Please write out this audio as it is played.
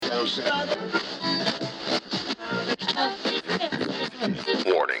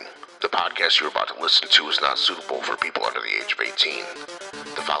Warning. The podcast you're about to listen to is not suitable for people under the age of 18.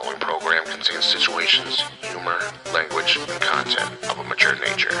 The following program contains situations, humor, language, and content of a mature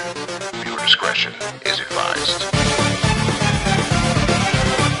nature. Viewer discretion is advised.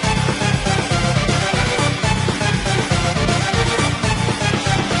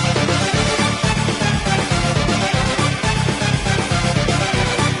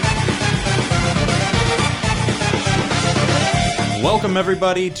 Welcome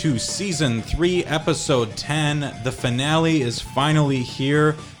everybody to Season 3, Episode 10. The finale is finally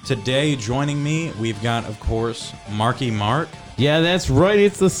here. Today, joining me, we've got, of course, Marky Mark. Yeah, that's right.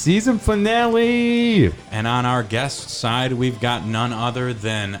 It's the season finale. And on our guest side, we've got none other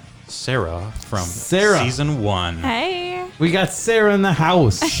than Sarah from Sarah. Season 1. Hey. We got Sarah in the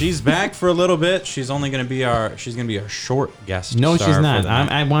house. She's back for a little bit. She's only going to be our short guest. No, star she's for not. the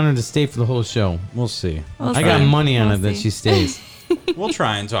night. I want her to stay for the whole show. We'll see. I got money on it that she stays. We'll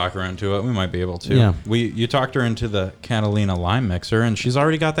try and talk her into it. We might be able to. Yeah. You talked her into the Catalina lime mixer, and she's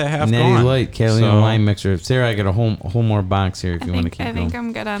already got that half Natty gone. Light, Catalina So- lime mixer. Sarah, I got a whole more box here if you want to keep I going. think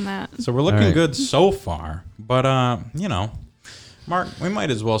I'm good on that. So we're looking All right. good so far, but Mark, we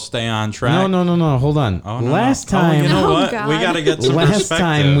might as well stay on track. No. Hold on. Oh, no, Last no. time, you know Oh, what? God. We got to get some last perspective.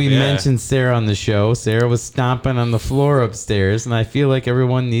 time we Yeah. mentioned Sarah on the show, Sarah was stomping on the floor upstairs, and I feel like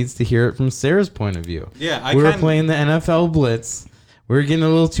everyone needs to hear it from Sarah's point of view. Yeah, we were playing the NFL Blitz. We were getting a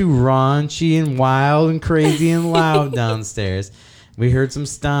little too raunchy and wild and crazy and loud downstairs. We heard some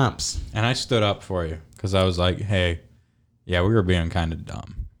stomps. and I stood up for you because I was like, "Hey, yeah, we were being kind of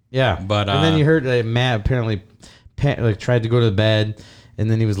dumb." Yeah, But, and then you heard Matt apparently tried to go to bed, and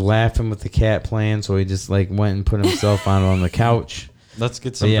then he was laughing with the cat playing, so he just went and put himself on the couch. Let's get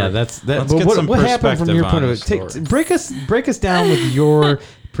But some. yeah, that's that. Let's But get some what happened from perspective your point on of the view? story. Break us down with your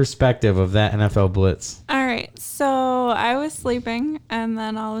perspective of that NFL Blitz. All right. So I was sleeping, and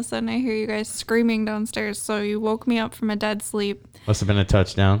then all of a sudden I hear you guys screaming downstairs. So you woke me up from a dead sleep, Must have been a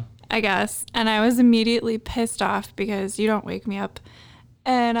touchdown. I guess. And I was immediately pissed off because you don't wake me up.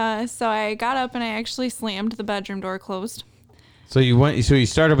 And so I got up and I actually slammed the bedroom door closed. So you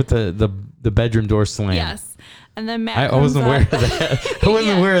started with the bedroom door slam. Yes. And then Matt I wasn't aware comes of up. that. I wasn't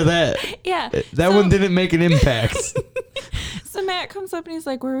Yeah. aware of that. Yeah. That one didn't make an impact. So Matt comes up and he's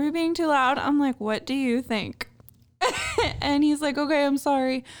like, "Were we being too loud?" I'm like, "What do you think?" And he's like, "Okay, I'm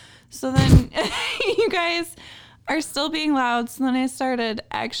sorry." So then you guys are still being loud. So then I started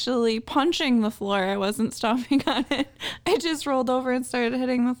actually punching the floor. I wasn't stomping on it. I just rolled over and started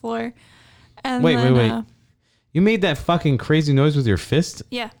hitting the floor. And Wait. then, You made that fucking crazy noise with your fist?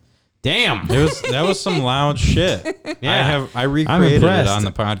 Yeah. Damn. that was some loud shit. Yeah. I I'm recreated it impressed. on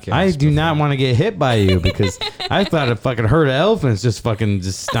the podcast. I do not want to get hit by you because I thought a fucking herd of elephants just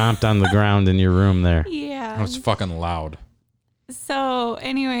stomped on the ground in your room there. Yeah. It was fucking loud. So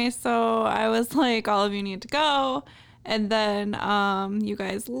anyway, so I was like, all of you need to go. And then you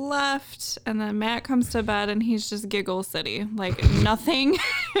guys left. And then Matt comes to bed and he's just giggle city. Like nothing.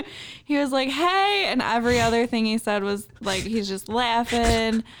 He was like, "Hey." And every other thing he said was like, he's just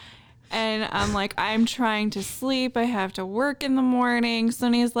laughing. And I'm like, "I'm trying to sleep. I have to work in the morning." So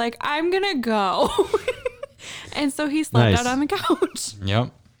then he's like, "I'm going to go." And so he slept Nice. out on the couch.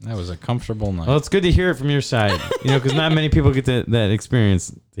 Yep, that was a comfortable night. Well, it's good to hear it from your side, because not many people get that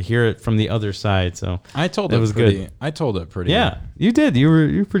experience to hear it from the other side. So I told that it was pretty. good. I told it pretty. Yeah, you did. You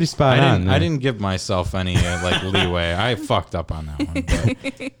were pretty spot on. I there. didn't give myself any leeway. I fucked up on that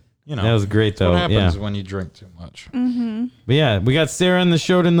one. But, That was great though. What happens Yeah. when you drink too much? But yeah, we got Sarah on the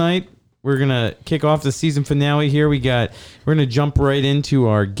show tonight. We're gonna kick off the season finale here. We're gonna jump right into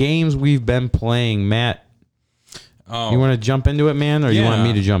our games we've been playing. Matt, Oh, you want to jump into it, man, or you want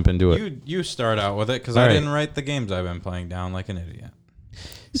me to jump into it? You start out with it because All I right. didn't write the games I've been playing down like an idiot.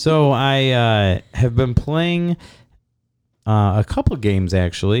 So I have been playing a couple games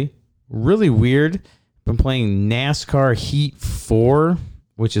actually. Really weird. Been playing NASCAR Heat 4,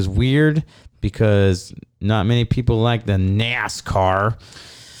 which is weird because not many people like the NASCAR.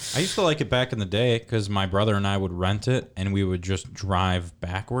 I used to like it back in the day because my brother and I would rent it and we would just drive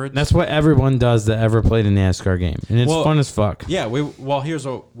backwards. That's what everyone does that ever played a NASCAR game, and it's Well, fun as fuck. Yeah, here's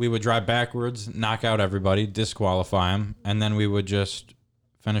what we would drive backwards, knock out everybody, disqualify them, and then we would just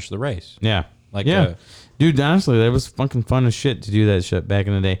finish the race. Yeah. Like, yeah. Dude, honestly, that was fucking fun as shit to do that shit back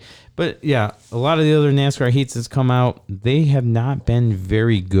in the day. But yeah, a lot of the other NASCAR heats that's come out, they have not been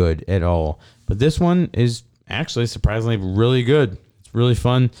very good at all. But this one is actually surprisingly really good. It's really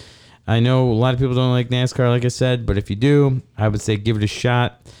fun. I know a lot of people don't like NASCAR, like I said, but if you do, I would say give it a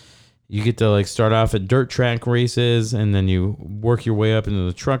shot. you get to like start off at dirt track races, and then you work your way up into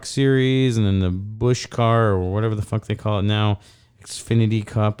the truck series, and then the Busch car or whatever the fuck they call it now, Xfinity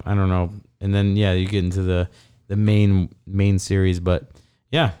Cup. I don't know. And then you get into the main series. But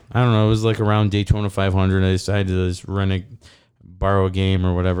yeah, I don't know. It was like around Daytona 500. I decided to just borrow a game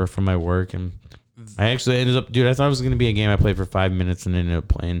or whatever from my work, and I actually ended up, dude, I thought it was going to be a game I played for 5 minutes and ended up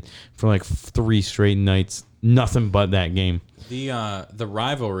playing for like 3 straight nights. Nothing but that game. The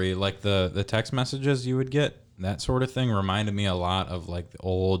rivalry, like the text messages you would get, that sort of thing reminded me a lot of like the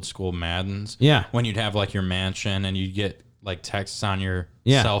old school Maddens. Yeah. When you'd have like your mansion and you'd get like texts on your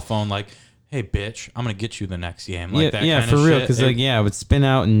Yeah. cell phone like, hey, bitch, I'm going to get you the next game. Like that yeah, kind for of real. shit. Because I would spin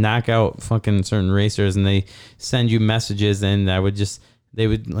out and knock out fucking certain racers, and they send you messages, and they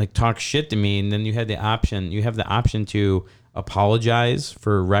would like talk shit to me, and then you have the option to apologize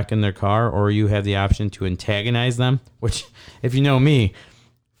for wrecking their car, or you have the option to antagonize them, which, if you know me,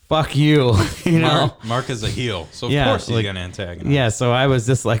 fuck you. You know? Mark is a heel, so of Yeah, course he's like- going to antagonize. Yeah, so I was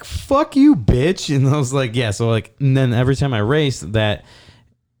just like, fuck you, bitch. And I was like, yeah, so like, and then every time I race, that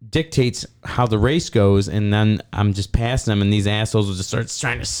dictates how the race goes, and then I'm just passing them, and these assholes will just start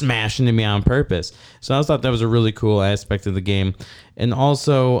trying to smash into me on purpose. So I thought that was a really cool aspect of the game. And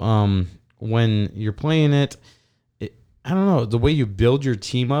also, when you're playing it, I don't know, the way you build your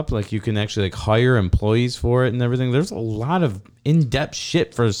team up, like you can actually like hire employees for it and everything. There's a lot of in-depth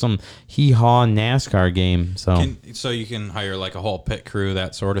shit for some hee-haw NASCAR game. So So you can hire like a whole pit crew,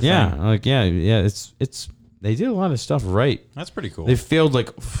 that sort of yeah, thing. like it's they did a lot of stuff right. That's pretty cool. They failed like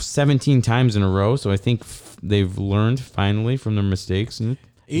 17 times in a row, so I think they've learned finally from their mistakes, and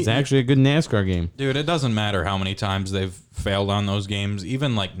it's actually a good NASCAR game. Dude, it doesn't matter how many times they've failed on those games.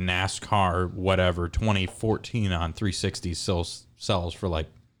 Even like NASCAR, whatever, 2014 on 360 sells for like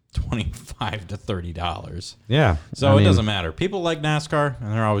 $25 to $30. Yeah, So it doesn't matter. People like NASCAR,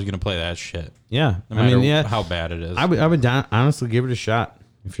 and they're always going to play that shit. Yeah, No matter how bad it is. I would honestly give it a shot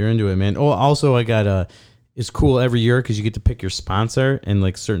if you're into it, man. Oh, also I got it's cool every year because you get to pick your sponsor, and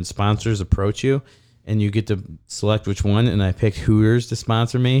like certain sponsors approach you, and you get to select which one. And I picked Hooters to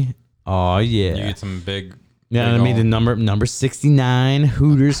sponsor me. Oh yeah, You get some big... yeah. big And I made old- the number 69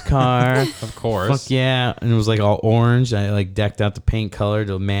 Hooters car. Of course. Fuck yeah, and it was like all orange. I like decked out the paint color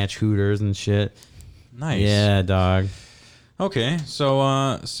to match Hooters and shit. Nice. Yeah, dog. Okay,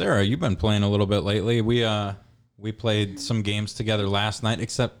 so Sarah, you've been playing a little bit lately. We played some games together last night,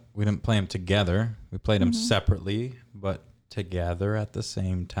 except we didn't play them together. We played them separately, but together at the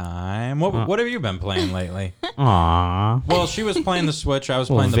same time. What have you been playing lately? Aw, Well, she was playing the Switch. I was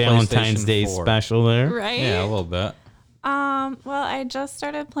little playing the Valentine's PlayStation Day 4. special there. Right? Yeah, a little bit. Well, I just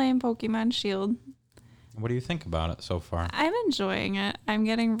started playing Pokemon Shield. What do you think about it so far? I'm enjoying it. I'm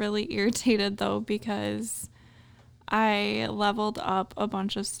getting really irritated though because I leveled up a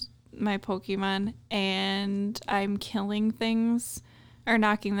bunch of my Pokemon and I'm killing things or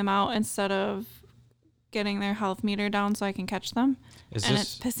knocking them out instead of getting their health meter down so I can catch them. Is And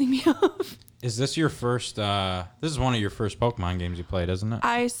this it's pissing me off. is this your first? This is one of your first Pokemon games you played, isn't it?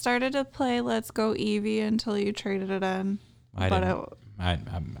 I started to play Let's Go Eevee until you traded it in. I but didn't. I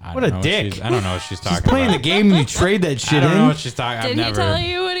What don't a know dick. I don't know what she's talking She's playing about. the game and you trade that I shit don't in. know what she's talking. did I've he never. tell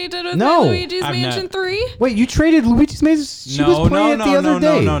you what he did with No. Luigi's I've Mansion 3? Wait, you traded Luigi's Mansion? She was playing it the other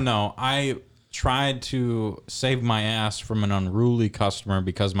day. No. I tried to save my ass from an unruly customer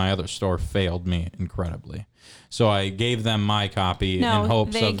because my other store failed me incredibly. So I gave them my copy in No,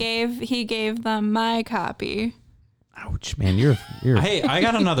 hopes of. he gave them my copy. Ouch, man, you're. Hey, I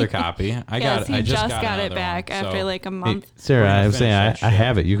got another copy. I He just got it another back one, after so- like a Hey, month. Sarah, We're gonna I'm saying finish that I shit.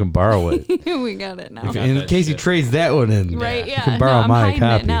 have it. You can borrow it. We got it now. got In that case he shit. trades that one in. Right? You Yeah. can borrow no, I'm my hiding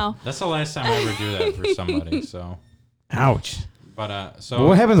copy. it now. That's the last time I ever do that for somebody. So, Ouch. but so But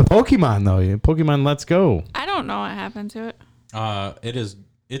what happened to Pokemon though? Pokemon Let's Go. I don't know what happened to it.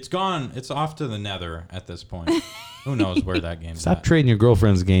 it's gone. It's off to the nether at this point. Who knows where that game's Stop at? trading your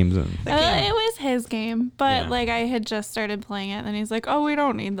girlfriend's games in. It was his game, but Yeah. like I had just started playing it, and then he's like, "Oh, we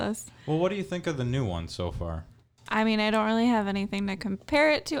don't need this." Well, what do you think of the new one so far? I mean, I don't really have anything to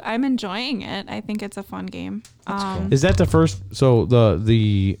compare it to. I'm enjoying it. I think it's a fun game. Is that the first? So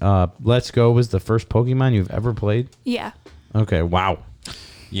the Let's Go was the first Pokemon you've ever played? Yeah. Okay. Wow.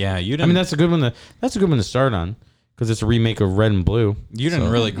 Yeah, you I didn't. mean, that's a good one. That's a good one to start on because it's a remake of Red and Blue. you didn't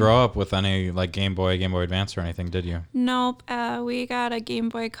really grow up with any like Game Boy Advance or anything, did you? Nope. We got a Game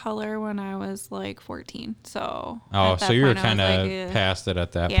Boy Color when I was like 14. So. Oh, at that so you were point, I was kind of like, eh. past it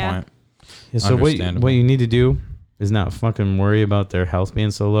at that Yeah. point. Yeah, so what Understandable. you need to do is not fucking worry about their health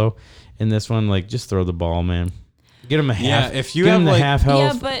being so low. In this one, like just throw the ball, man. Get them a half. Yeah, if you get have, them the like- half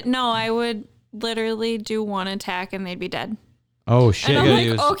health. Yeah, but no, I would literally do one attack and they'd be dead. Oh shit! And gotta I'm like,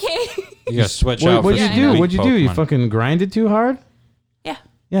 use- okay. You gotta switch out. What'd for you some do? weak What'd you do? You Pokemon. fucking grinded too hard? Yeah.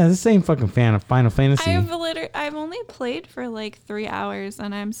 Yeah, this ain't fucking fan of Final Fantasy. I've only played for like 3 hours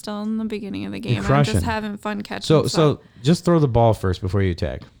and I'm still in the beginning of the game. I'm crushing. just having fun catching So stuff. just throw the ball first before you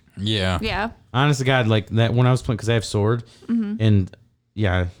attack. Yeah. Yeah. Honest to God, like that when I was playing, because I have sword, and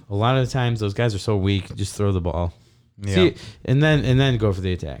yeah, a lot of the times those guys are so weak. Just throw the ball, Yeah. see, and then go for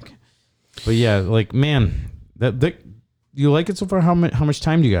the attack. But yeah, like man, that you like it so far? How much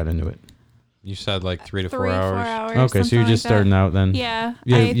time do you got into it? You said like 3 to 4 4 hours. hours. Okay, so you're just starting out then. Yeah.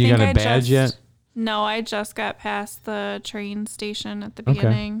 Yeah, I you think got a I badge just- yet? No, I just got past the train station at the Okay.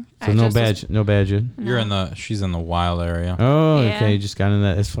 beginning. So I no just badge, no badge yet. You're in the. She's in the wild area. Oh, Yeah. okay. You just got in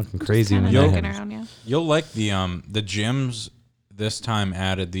that. It's fucking crazy. Kind when of that looking happens. around, yeah. You'll like the gyms. This time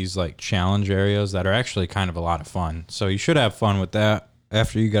added these like challenge areas that are actually kind of a lot of fun. So you should have fun with that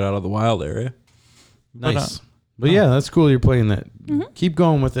after you get out of the wild area. Nice. But yeah, that's cool. You're playing that. Mm-hmm. Keep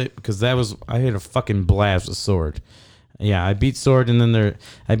going with it because I had a fucking blast with sword. Yeah, I beat sword, and then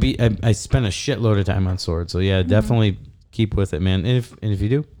I spent a shitload of time on sword. So Mm-hmm. yeah, definitely keep with it, man. And if you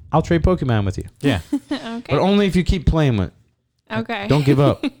do, I'll trade Pokemon with you. Yeah. Okay. But only if you keep playing with. Okay. Don't give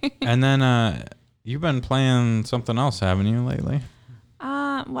up. And then you've been playing something else, haven't you, lately?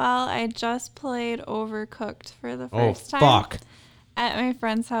 Well, I just played Overcooked for the Oh first time fuck. at my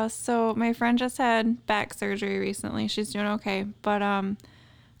friend's house. So my friend just had back surgery recently. She's doing okay, but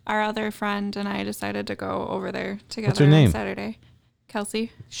our other friend and I decided to go over there together her name? on Saturday.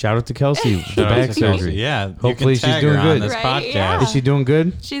 Kelsey. Shout out to Kelsey. the Shout out back to Kelsey. surgery. Yeah. Hopefully you she's can tag doing her good. on this Right, podcast. yeah. Is she doing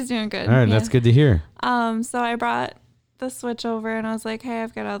good? She's doing good. All right, that's yeah. good to hear. So I brought the Switch over and I was like, hey,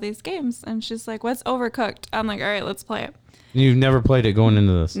 I've got all these games. And she's like, what's Overcooked? I'm like, all right, let's play it. You've never played it going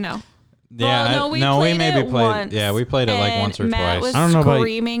into this. No. Yeah. Well, we we played maybe it played. once, Yeah, we played it like and once or Matt twice. was I don't know about-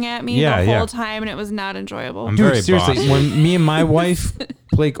 screaming at me Yeah, the yeah. whole time, and it was not enjoyable. I'm Dude, very seriously, bossy. when me and my wife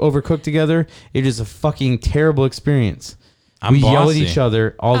play Overcooked together, it is a fucking terrible experience. I'm we yell at bossy. each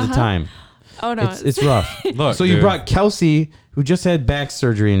other all the time. Oh no, It's rough. Look, So you dude. brought Kelsey, who just had back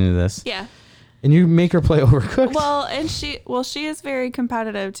surgery, into this, yeah. and you make her play Overcooked. Well, and she is very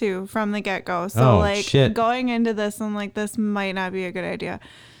competitive too from the get go. So Oh, like shit. going into this, I'm like, this might not be a good idea.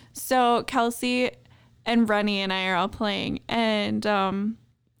 So Kelsey and Rennie and I are all playing, and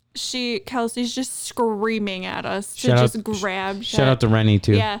Kelsey's just screaming at us to Shout out- just grab. Shout out to Rennie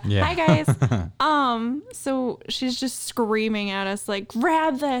too. Yeah. Yeah. Hi guys. So she's just screaming at us like,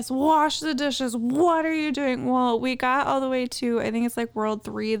 grab this, wash the dishes. What are you doing? Well, we got all the way to, I think it's like World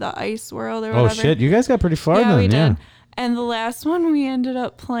 3, the ice world or Oh whatever. shit, you guys got pretty far Yeah, then. we did. Yeah. And the last one we ended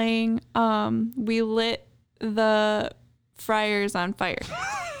up playing, we lit the fryers on fire.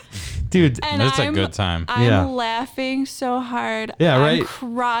 Dude, And That's a I'm- good time. I'm Yeah. laughing so hard. Yeah, I'm right?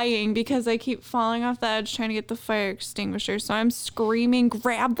 crying because I keep falling off the edge trying to get the fire extinguisher. So I'm screaming,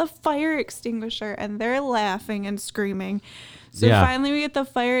 grab the fire extinguisher. And they're laughing and screaming. So Yeah. finally we get the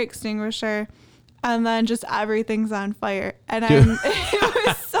fire extinguisher. And then just everything's on fire. And Dude. it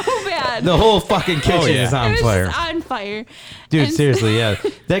was so bad. the whole fucking kitchen yeah. is it on was fire. just on fire. Dude, And- seriously, yeah.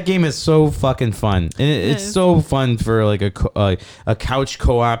 That game is so fucking fun. And it's is. so fun for like a couch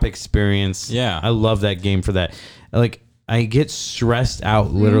co-op experience. Yeah. I love that game for that. Like I get stressed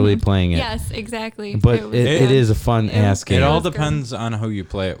out literally playing it. Yes, exactly. But was it good. is a fun It ass was game. It Yeah. all was good. depends on who you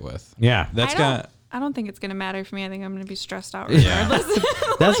play it with. Yeah. That's I don't think it's gonna matter for me. I think I'm gonna be stressed out Yeah. regardless.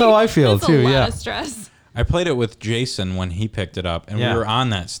 That's how I feel That's too. a lot Yeah. of stress. I played it with Jason when he picked it up, and Yeah. we were on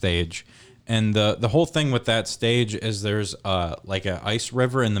that stage. And the whole thing with that stage is there's like an ice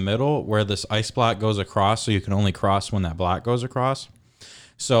river in the middle where this ice block goes across, so you can only cross when that block goes across.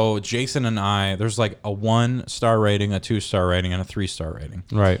 So Jason and I, there's like a 1-star rating, a 2-star rating, and a 3-star rating.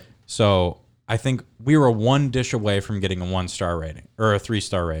 Right. So I think we were one dish away from getting a 1-star rating or a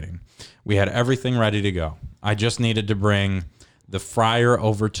 3-star rating. We had everything ready to go. I just needed to bring the fryer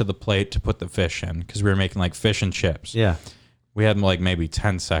over to the plate to put the fish in because we were making like fish and chips. Yeah. We had like maybe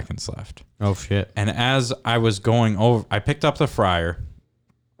 10 seconds left. Oh shit. And as I was going over, I picked up the fryer.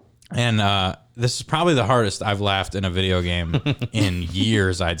 And this is probably the hardest I've laughed in a video game in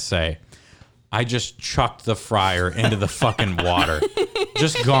years, I'd say. I just chucked the fryer into the fucking water.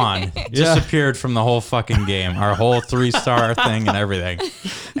 Just gone. Disappeared from the whole fucking game. Our whole 3-star thing and everything.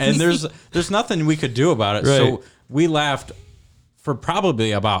 And there's nothing we could do about it. Right. So we laughed for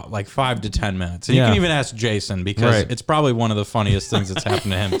probably about like 5 to 10 minutes. And Yeah. you can even ask Jason because Right. it's probably one of the funniest things that's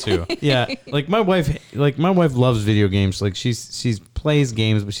happened to him too. Yeah. Like my wife loves video games. Like she's plays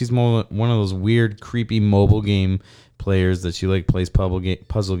games, but she's more one of those weird, creepy mobile game players that she like plays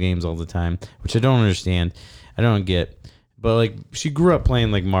puzzle games all the time, which I don't understand. I don't get. But like she grew up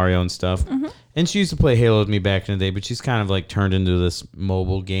playing like Mario and stuff. And she used to play Halo with me back in the day, but she's kind of like turned into this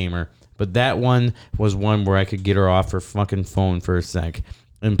mobile gamer. But that one was one where I could get her off her fucking phone for a sec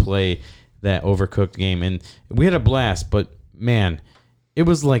and play that Overcooked game. And we had a blast, but man, it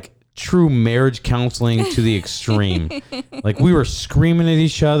was like true marriage counseling to the extreme. Like we were screaming at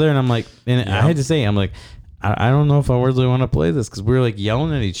each other, and I'm like, and I had to say, I'm like, I don't know if I really want to play this because we were like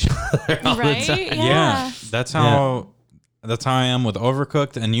yelling at each other all Right? the time. Yeah. That's how I am with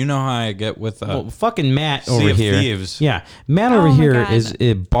Overcooked, and you know how I get with Well, fucking Matt Sea over of here. Thieves. Yeah, Matt over Oh my here God. is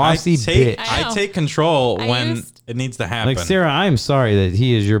a bossy bitch. I know. I take control I when used- it needs to happen. Like Sarah, I'm sorry that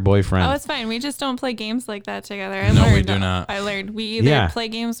he is your boyfriend. Oh, it's fine. We just don't play games like that together. I No, we learned, do not. I learned we either Yeah. play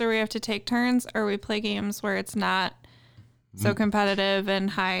games where we have to take turns, or we play games where it's not so competitive and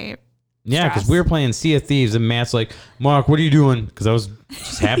high. Yeah, because stress. we were playing Sea of Thieves, and Matt's like, Mark, what are you doing? Because I was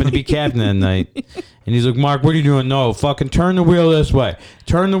just happened to be captain that night. And he's like, Mark, what are you doing? No, fucking turn the wheel this way.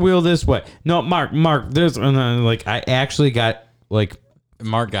 Turn the wheel this way. No, Mark, this. And then, like, I actually got, like,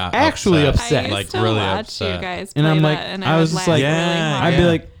 Mark got Actually upset. I used like to really watch upset. you guys And play I'm like- that, and I I was would just laugh like- really Yeah, hard. I'd be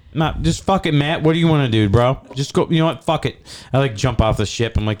like, Matt, just fuck it, Matt. What do you want to do, bro? Just go. You know what? Fuck it. I like jump off the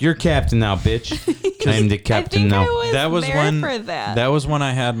ship. I'm like, you're captain now, bitch. I am the I captain think now. I was That was there when for that. was when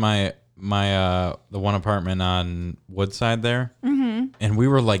I had my the one apartment on Woodside there, and we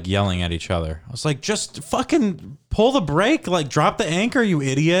were like yelling at each other. I was like, just fucking pull the brake, like drop the anchor, you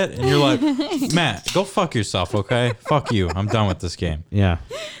idiot. And you're like, Matt, go fuck yourself, okay? Fuck you. I'm done with this game. Yeah.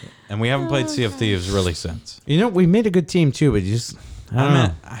 And we haven't played Sea of Thieves really since. You know, we made a good team too, but you just, I don't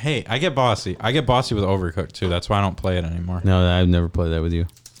know. Hey, I get bossy. I get bossy with Overcooked too. That's why I don't play it anymore. No, I've never played that with you.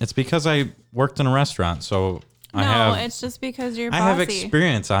 It's because I worked in a restaurant, so no, I have it's just because you're I bossy. have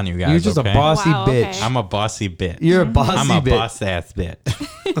experience on you guys. You're just okay? a bossy Wow, bitch. okay. I'm a bossy bitch. You're a bossy I'm a bitch. boss ass bitch.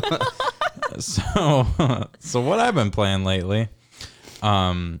 So what I've been playing lately,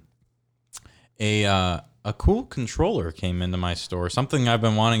 a cool controller came into my store. Something I've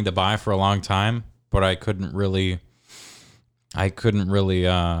been wanting to buy for a long time, but I couldn't really meet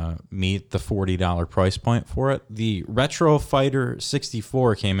the $40 price point for it. The Retro Fighter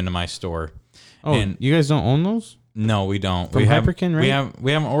 64 came into my store. Oh, And- you guys don't own those? No, we don't. From we Hyperkin, right?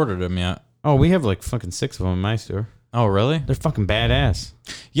 We haven't ordered them yet. Oh, we have like fucking 6 of them in my store. Oh, really? They're fucking badass.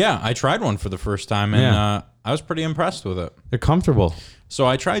 Yeah, I tried one for the first time, and Yeah. I was pretty impressed with it. They're comfortable. So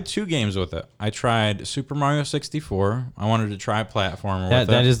I tried 2 games with it. I tried Super Mario 64. I wanted to try a platformer with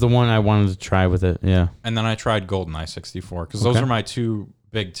That it. is the one I wanted to try with it. Yeah. And then I tried GoldenEye 64 because those Okay. are my 2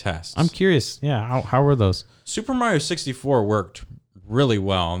 big tests. I'm curious. Yeah. How were those? Super Mario 64 worked really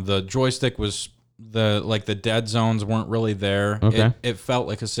well. The joystick was the dead zones weren't really there. Okay. It felt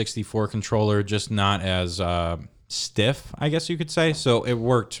like a 64 controller, just not as stiff, I guess you could say. So it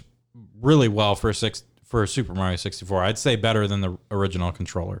worked really well for Super Mario 64. I'd say better than the original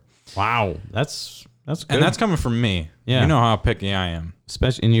controller. Wow. That's good. And that's coming from me. Yeah. You know how picky I am.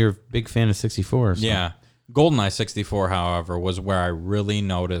 especially, and you're a big fan of 64. So. Yeah. GoldenEye 64, however, was where I really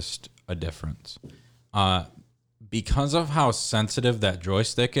noticed a difference. Because of how sensitive that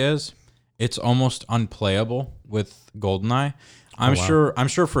joystick is, it's almost unplayable with GoldenEye. I'm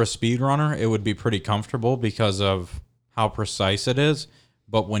sure for a speedrunner it would be pretty comfortable because of how precise it is.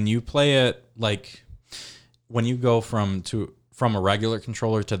 But when you play it, like when you go from a regular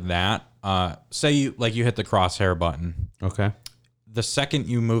controller to that, say you hit the crosshair button. Okay. The second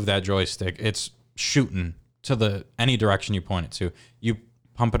you move that joystick, it's shooting to any direction you point it to. You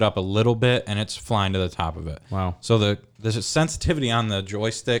pump it up a little bit and it's flying to the top of it. Wow. So the sensitivity on the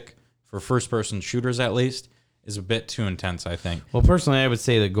joystick for first-person shooters, at least, is a bit too intense, I think. Well, personally, I would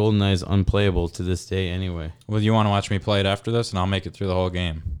say that GoldenEye is unplayable to this day anyway. Well, you want to watch me play it after this, and I'll make it through the whole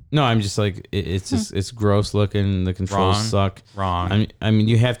game. No, I'm just like, it's just, it's gross looking. The controls Wrong. suck. Wrong. I mean,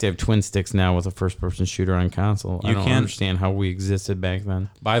 you have to have twin sticks now with a first-person shooter on console. I You don't can't- understand how we existed back then.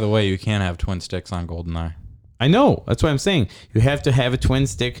 By the way, you can't have twin sticks on GoldenEye. I know. That's what I'm saying. You have to have a twin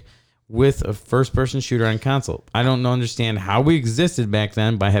stick with a first-person shooter on console. I don't understand how we existed back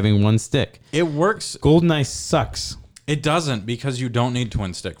then by having one stick. It works. GoldenEye sucks. It doesn't, because you don't need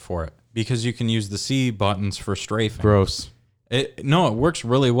twin stick for it, because you can use the C buttons for strafing. Gross. It works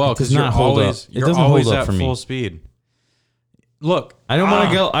really well It does because you're not hold up. always It you're doesn't always hold up at for me. full speed. Look, I don't want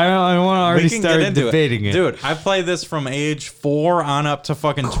to go. I don't want to already start debating it. Dude, I played this from age 4 on up to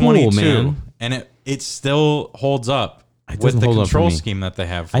fucking Cool, 22, man. and it still holds up It with doesn't the hold up for control me. scheme that they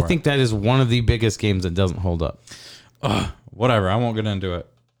have. For I think that is one of the biggest games that doesn't hold up. whatever. I won't get into it.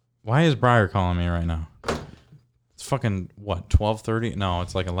 Why is Briar calling me right now? It's fucking what, 12:30? No,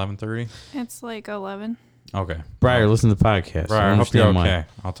 it's like 11:30. It's like 11. Okay, Briar, listen to the podcast. Briar, I hope you're understand why. okay.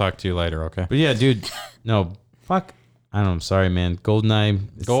 I'll talk to you later. Okay. But yeah, dude, no, fuck don't know. I'm sorry, man.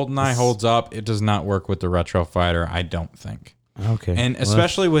 GoldenEye holds up. It does not work with the Retro Fighter, I don't think. Okay. And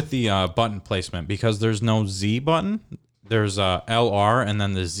especially with the button placement, because there's no Z button. There's LR, and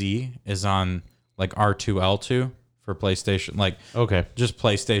then the Z is on like R2, L2 for PlayStation. Like, okay. just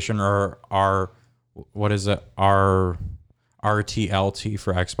PlayStation, or R, what is it? RT, LT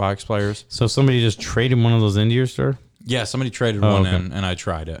for Xbox players. So somebody just traded one of those into your store? Yeah, somebody traded one in, and I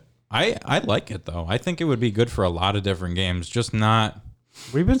tried it. I like it, though. I think it would be good for a lot of different games, just not...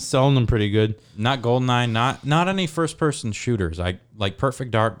 We've been selling them pretty good. Not GoldenEye, not any first-person shooters. I like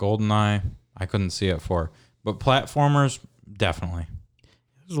Perfect Dark, GoldenEye, I couldn't see it for. But platformers, definitely.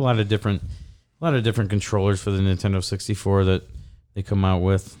 There's a lot of different controllers for the Nintendo 64 that they come out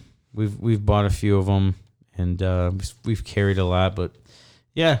with. We've bought a few of them, and we've carried a lot, but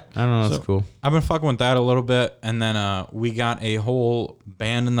yeah, I don't know, that's cool. I've been fucking with that a little bit, and then we got a whole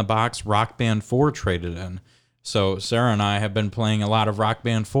Band in the Box Rock Band 4 traded in. So Sarah and I have been playing a lot of Rock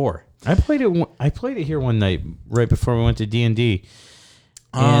Band 4. I played it here one night right before we went to D&D.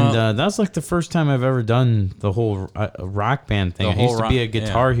 And that's like the first time I've ever done the whole Rock Band thing. I used to be a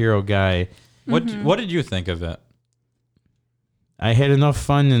Guitar Hero guy. What did you think of it? I had enough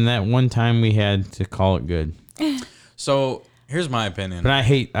fun in that one time we had to call it good. So here's my opinion. But I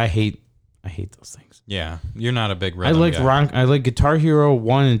hate those things. Yeah, you're not a big rhythm guy. I like Guitar Hero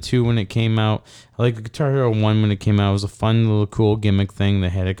 1 and 2 when it came out. I like Guitar Hero 1 when it came out. It was a fun little cool gimmick thing that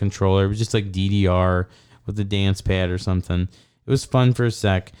had a controller. It was just like DDR with a dance pad or something. It was fun for a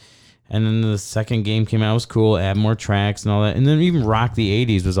sec. And then the second game came out. It was cool. Add more tracks and all that. And then even Rock the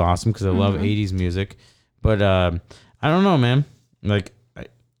 80s was awesome because I love 80s music. But I don't know, man. Like,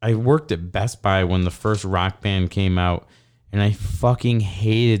 I worked at Best Buy when the first Rock Band came out. And I fucking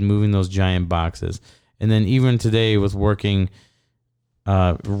hated moving those giant boxes. And then even today with working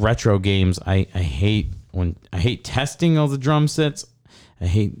retro games, I hate testing all the drum sets. I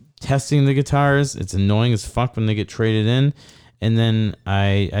hate testing the guitars. It's annoying as fuck when they get traded in. And then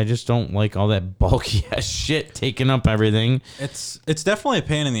I just don't like all that bulky ass shit taking up everything. It's definitely a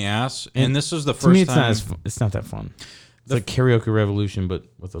pain in the ass. And this is the first time. It's not that fun. It's like Karaoke Revolution, but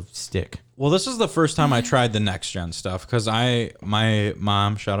with a stick. Well, this is the first time I tried the next gen stuff because my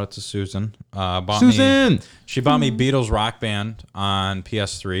mom, shout out to Susan, bought me Beatles Rock Band on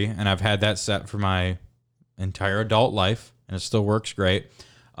PS3, and I've had that set for my entire adult life, and it still works great.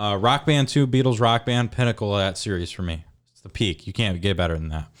 Rock Band 2, Beatles Rock Band, pinnacle of that series for me. It's the peak. You can't get better than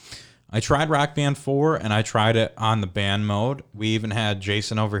that. I tried Rock Band 4, and I tried it on the band mode. We even had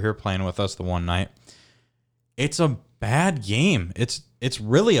Jason over here playing with us the one night. It's a bad game. It's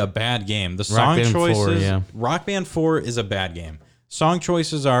really a bad game. The song choices. Rock Band 4 is a bad game. Song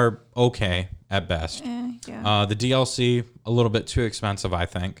choices are okay at best. The DLC a little bit too expensive, I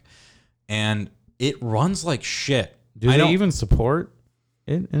think, and it runs like shit. Do they even support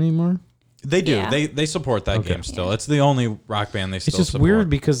it anymore? They do. Yeah. They support that game still. Yeah. It's the only Rock Band they still support. It's just weird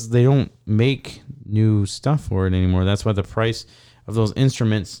because they don't make new stuff for it anymore. That's why the price of those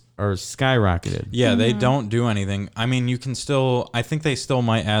instruments are skyrocketed. Yeah, they don't do anything. I mean, you can still... I think they still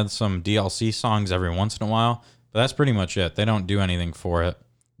might add some DLC songs every once in a while, but that's pretty much it. They don't do anything for it.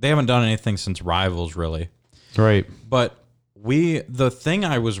 They haven't done anything since Rivals, really. Right. But the thing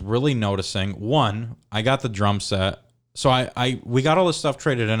I was really noticing, one, I got the drum set. So we got all this stuff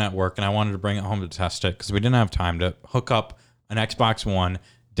traded in at work, and I wanted to bring it home to test it because we didn't have time to hook up an Xbox One,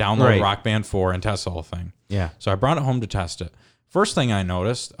 download Rock Band 4, and test the whole thing. Yeah. So I brought it home to test it. First thing I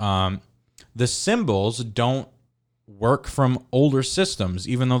noticed, the cymbals don't work from older systems,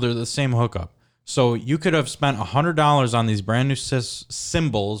 even though they're the same hookup. So you could have spent $100 on these brand new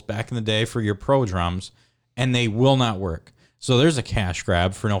cymbals back in the day for your Pro drums, and they will not work. So there's a cash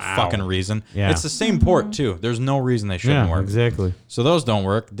grab for no fucking reason. Yeah. It's the same port, too. There's no reason they shouldn't work. Exactly. So those don't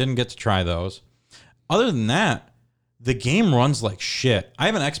work. Didn't get to try those. Other than that, the game runs like shit. I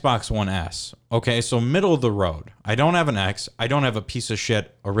have an Xbox One S. Okay, so middle of the road. I don't have an X. I don't have a piece of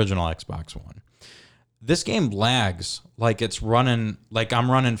shit original Xbox One. This game lags like it's running, like I'm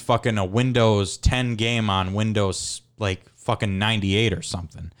running fucking a Windows 10 game on Windows like fucking 98 or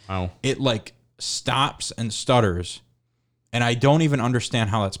something. Wow. It like stops and stutters, and I don't even understand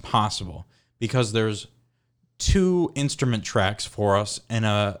how that's possible because there's 2 instrument tracks for us and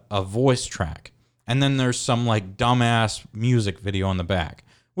a voice track. And then there's some like dumbass music video in the back,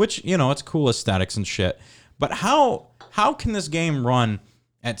 which, you know, it's cool aesthetics and shit. But how can this game run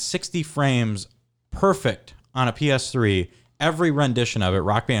at 60 frames perfect on a PS3? Every rendition of it,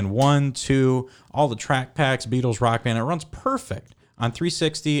 Rock Band 1, 2, all the track packs, Beatles Rock Band, it runs perfect on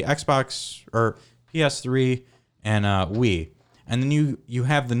 360, Xbox or PS3, and Wii. And then you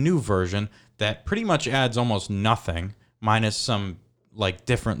have the new version that pretty much adds almost nothing. minus some like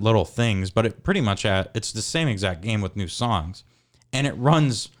different little things, but it pretty much it's the same exact game with new songs, and it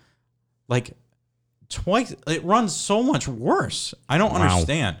runs like twice. It runs so much worse. I don't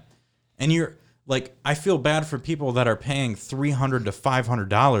understand. And you're like, I feel bad for people that are paying $300 to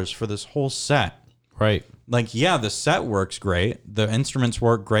 $500 for this whole set. Right. Like, yeah, the set works great. The instruments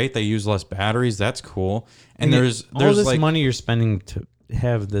work great. They use less batteries. That's cool. And there's all this like money you're spending to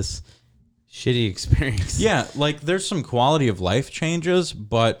have this shitty experience. yeah, like there's some quality of life changes,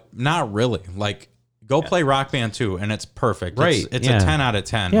 but not really. Like, go play Rock Band 2, and it's perfect. Right. It's a 10 out of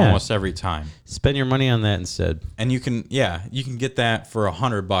 10 almost every time. Spend your money on that instead. And you can get that for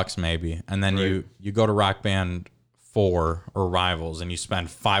 $100 maybe, and then you go to Rock Band 4 or Rivals, and you spend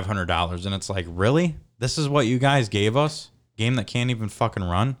 $500, and it's like, really? This is what you guys gave us? Game that can't even fucking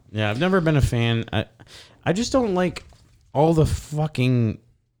run? Yeah, I've never been a fan. I just don't like all the fucking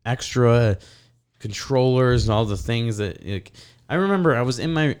extra controllers and all the things that. Like, I remember I was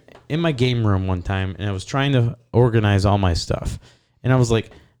in my game room one time, and I was trying to organize all my stuff, and I was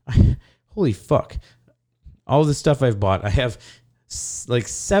like, holy fuck, all this stuff I've bought. I have like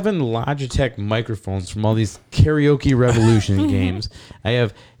 7 Logitech microphones from all these Karaoke Revolution games. I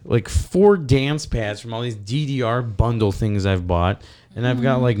have like 4 dance pads from all these DDR bundle things I've bought, and I've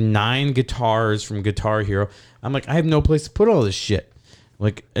got like 9 guitars from Guitar Hero. I'm like, I have no place to put all this shit.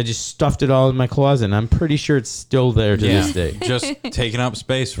 Like, I just stuffed it all in my closet, and I'm pretty sure it's still there to this day. Just taking up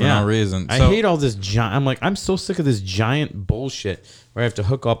space for no reason. I hate all this giant. I'm like, I'm so sick of this giant bullshit where I have to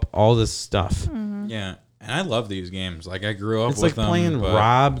hook up all this stuff. Yeah, and I love these games. Like, I grew up It's with like them. playing but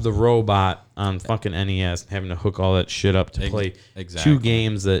Rob the Robot on fucking NES and having to hook all that shit up to play exactly. 2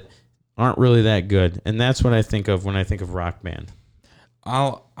 games that aren't really that good. And that's what I think of when I think of Rock Band.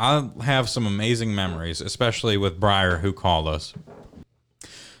 I'll have some amazing memories, especially with Briar, who called us.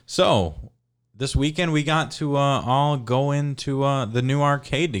 So this weekend we got to all go into the new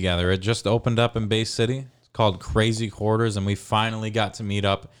arcade together. It just opened up in Bay City. It's called Crazy Quarters, and we finally got to meet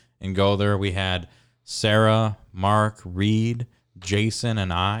up and go there. We had Sarah, Mark, Reed, Jason,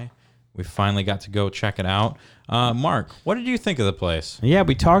 and I. We finally got to go check it out. Mark, what did you think of the place? Yeah,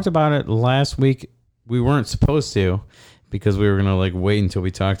 we talked about it last week. We weren't supposed to because we were going to like wait until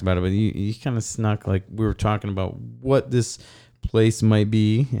we talked about it. But you kind of snuck, like we were talking about what this place might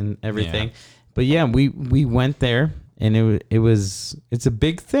be and everything. Yeah. But yeah, we went there, and it's a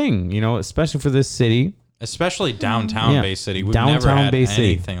big thing, you know, especially for this city. Especially downtown Bay City. We've Downtown never had Bay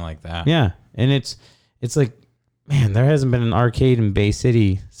City. anything like that. Yeah, and it's like, man, there hasn't been an arcade in Bay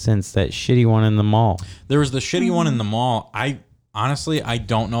City since that shitty one in the mall. There was the shitty one in the mall. Honestly, I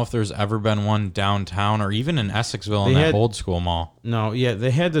don't know if there's ever been one downtown or even in Essexville in that old school mall. No, yeah, they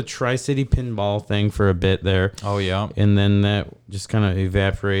had the Tri-City pinball thing for a bit there. Oh, yeah. And then that just kind of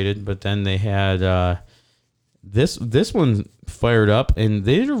evaporated. But then they had this one fired up, and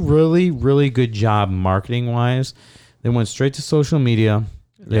they did a really, really good job marketing-wise. They went straight to social media.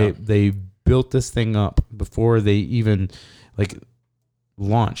 They built this thing up before they even like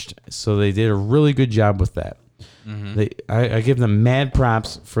launched. So they did a really good job with that. Mm-hmm. I give them mad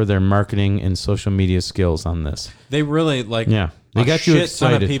props for their marketing and social media skills on this. They really they got you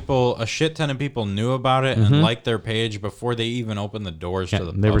excited. A shit ton of people knew about it and liked their page before they even opened the doors to the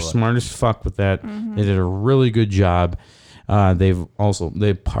public. They were smart as fuck with that. They did a really good job.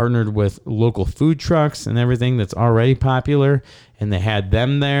 They've partnered with local food trucks and everything that's already popular, and they had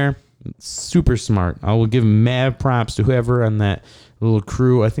them there. Super smart. I will give mad props to whoever on that little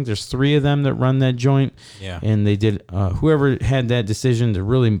crew. I think there's 3 of them that run that joint. Yeah. And they did, whoever had that decision to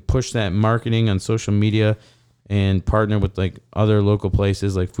really push that marketing on social media and partner with like other local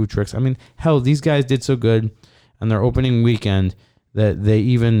places like food trucks. I mean, hell, these guys did so good on their opening weekend that they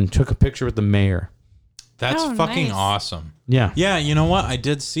even took a picture with the mayor. That's fucking awesome. Yeah. Yeah, you know what? I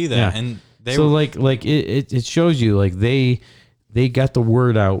did see that. Yeah. And they so it shows you like they got the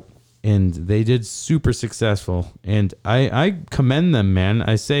word out. And they did super successful. And I commend them, man.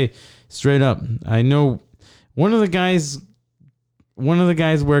 I say straight up. I know one of the guys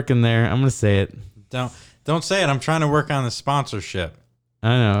working there. I'm gonna say it. Don't say it. I'm trying to work on the sponsorship. I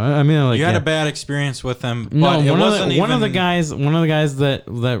know. I mean, like you had a bad experience with them. But no, it wasn't one of the guys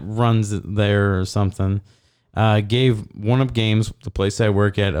that runs it there or something gave One Up Games, the place I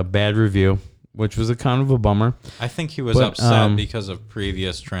work at, a bad review, which was a kind of a bummer. I think he was upset because of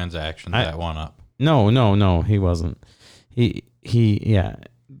previous transactions that One Up. No, he wasn't. He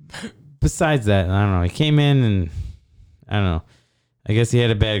Besides that, I don't know. He came in and I don't know. I guess he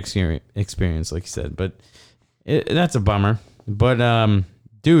had a bad experience, like you said. But that's a bummer. But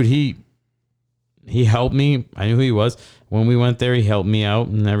dude, he helped me. I knew who he was. When we went there, he helped me out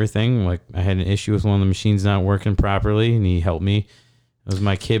and everything. Like I had an issue with one of the machines not working properly, and he helped me. It was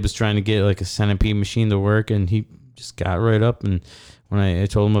my kid was trying to get like a centipede machine to work, and he just got right up. And when I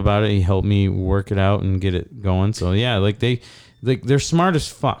told him about it, he helped me work it out and get it going. So yeah, they're smart as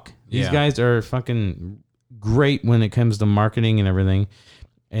fuck. These guys are fucking great when it comes to marketing and everything.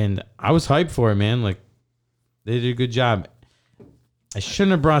 And I was hyped for it, man. Like they did a good job. I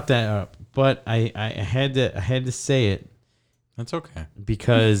shouldn't have brought that up, but I had to say it. That's okay.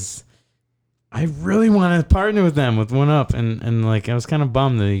 Because I really want to partner with them with 1UP, and like I was kind of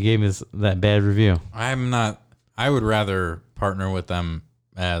bummed that he gave us that bad review. I'm not. I would rather partner with them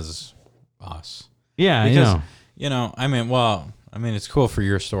as us. Yeah, because I know. I mean, it's cool for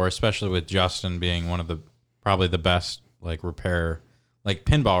your store, especially with Justin being one of the probably the best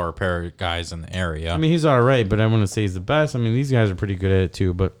pinball repair guys in the area. I mean, he's all right, but I want to say he's the best. I mean, these guys are pretty good at it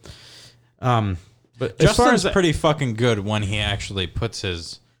too, but Justin's pretty fucking good when he actually puts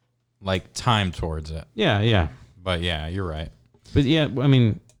his time towards it. Yeah. But yeah, you're right. But yeah, I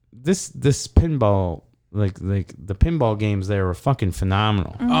mean, this pinball, like the pinball games there were fucking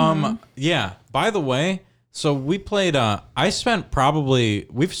phenomenal. Yeah. By the way, so we played. We've spent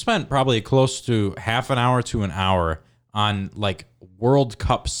probably close to half an hour to an hour on World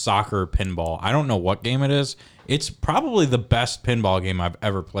Cup soccer pinball. I don't know what game it is. It's probably the best pinball game I've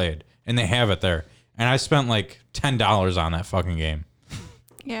ever played, and they have it there. And I spent $10 on that fucking game.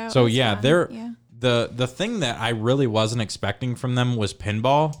 Yeah. So yeah, the thing that I really wasn't expecting from them was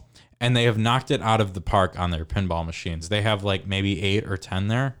pinball, and they have knocked it out of the park on their pinball machines. They have maybe 8 or 10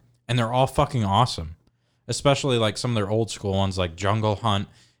 there, and they're all fucking awesome. Especially some of their old school ones like Jungle Hunt,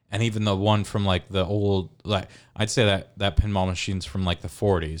 and even the one from the old I'd say that pinball machine's from the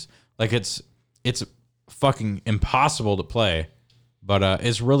 40s. It's fucking impossible to play, but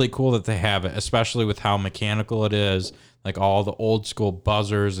it's really cool that they have it, especially with how mechanical it is, all the old school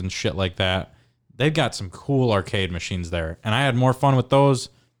buzzers and shit like that. They've got some cool arcade machines there, and I had more fun with those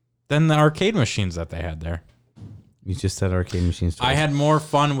than the arcade machines that they had there. You just said arcade machines twice. I had more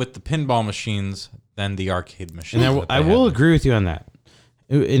fun with the pinball machines than the arcade machines. And I will agree with you on that.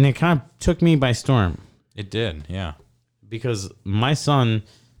 And it kind of took me by storm. It did, yeah. Because my son,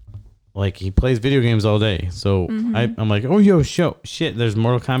 he plays video games all day. So I'm like, oh, yo, shit, there's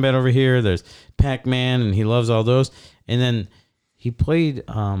Mortal Kombat over here. There's Pac-Man, and he loves all those. And then he played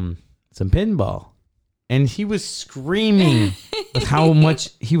some pinball. And he was screaming with how much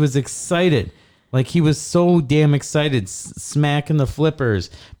he was excited. He was so damn excited, smacking the flippers,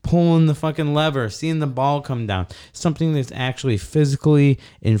 pulling the fucking lever, seeing the ball come down. Something that's actually physically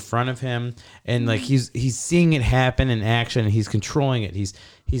in front of him, and he's seeing it happen in action. And he's controlling it.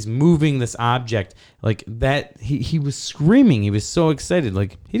 He's moving this object that. He was screaming. He was so excited.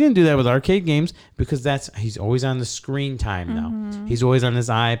 He didn't do that with arcade games because he's always on the screen time now. He's always on his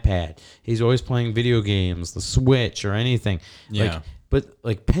iPad. He's always playing video games, the Switch or anything. Yeah. But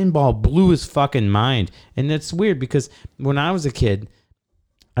pinball blew his fucking mind. And that's weird because when I was a kid,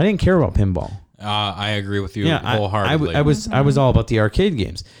 I didn't care about pinball. I agree with you wholeheartedly. I was all about the arcade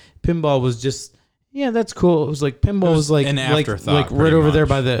games. Pinball was just, that's cool. It was pinball was an afterthought, right over there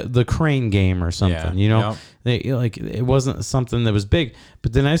by the crane game or something, Yep. It wasn't something that was big.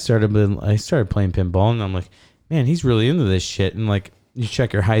 But then I started playing pinball, and I'm like, man, he's really into this shit. And you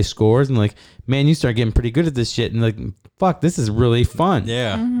check your high scores, and man, you start getting pretty good at this shit, and fuck, this is really fun.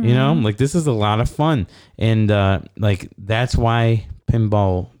 Yeah. This is a lot of fun. And that's why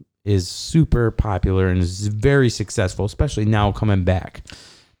pinball is super popular and is very successful, especially now coming back.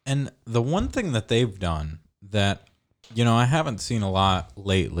 And the one thing that they've done that, I haven't seen a lot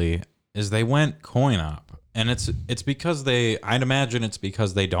lately is they went coin op. And it's because I'd imagine it's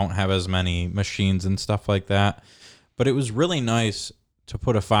because they don't have as many machines and stuff like that. But it was really nice to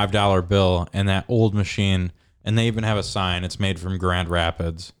put a $5 bill in that old machine, and they even have a sign. It's made from Grand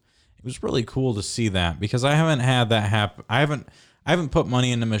Rapids. It was really cool to see that because I haven't had that happen. I haven't put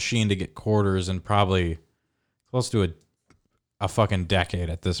money in the machine to get quarters in probably close to a fucking decade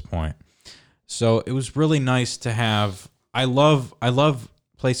at this point. So it was really nice to have. I love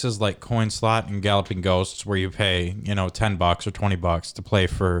places like Coin Slot and Galloping Ghosts where you pay $10 or $20 to play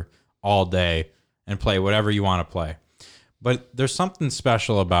for all day and play whatever you want to play. But there's something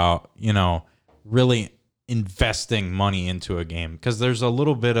special about, really investing money into a game because there's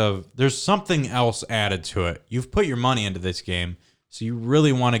something else added to it. You've put your money into this game, so you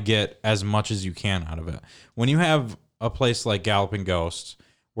really want to get as much as you can out of it. When you have a place like Galloping Ghosts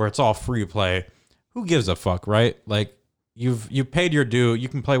where it's all free play, who gives a fuck, right? You've paid your due. You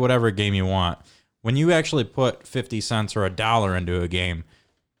can play whatever game you want. When you actually put 50 cents or $1 into a game,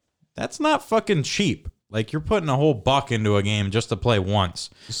 That's not fucking cheap. Like, you're putting a whole buck into a game just to play once.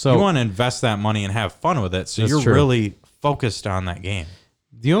 So you want to invest that money and have fun with it. So That's you're true. really focused on that game.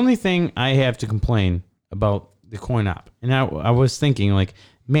 the only thing I have to complain about the coin op, and I was thinking like,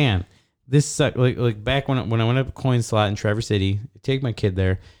 man, this suck. Like back when I went up a coin slot in Traverse City, take my kid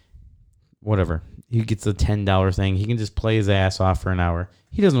there, whatever. He gets the $10 thing. He can just play his ass off for an hour.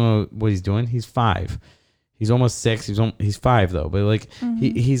 He doesn't know what he's doing. He's 5. He's almost 6. He's 5 though. But like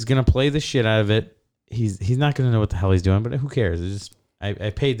he's gonna play the shit out of it. He's not gonna know what the hell he's doing. But who cares? It's just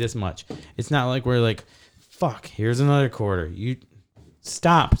I paid this much. It's not like we're like, fuck. Here's another quarter. You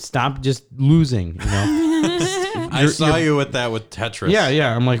stop just losing. You know. I saw you with that with Tetris.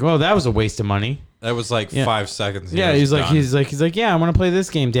 Yeah. I'm like, well, that was a waste of money. That was like 5 seconds. Yeah, he's like, yeah, I want to play this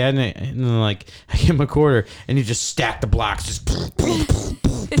game, Dad. And then like, I give him a quarter, and he just stacked the blocks. Just.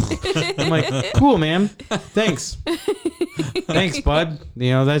 I'm like, cool, man. Thanks, bud.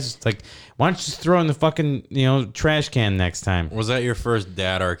 You know, that's just like, why don't you just throw in the fucking trash can next time? Was that your first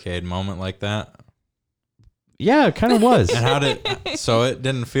dad arcade moment like that? Yeah, it kind of was. And how did? So it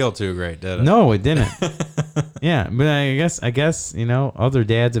didn't feel too great, did it? No, it didn't. Yeah, but I guess other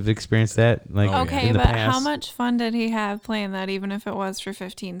dads have experienced that. Like, Okay, in the but past. how much fun did he have playing that, even if it was for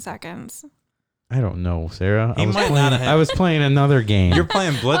 15 seconds? I don't know, Sarah. He might not have. I was playing another game. You're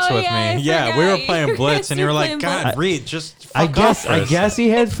playing Blitz Oh, with yeah, I me. Yeah, we forgot. were playing Blitz, and you were like, You're God, playing Reed, just fuck I guess off for a second." he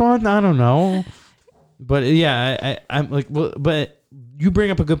had fun. I don't know, but yeah, I'm like, well, but you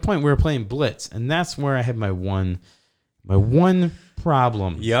bring up a good point. We were playing Blitz, and that's where I had my one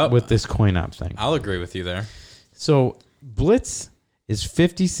problem with this coin op thing. I'll agree with you there. So Blitz is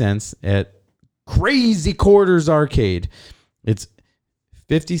 50 cents at Crazy Quarters Arcade. It's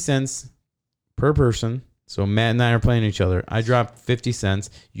 50 cents per person. So Matt and I are playing each other. I dropped 50 cents.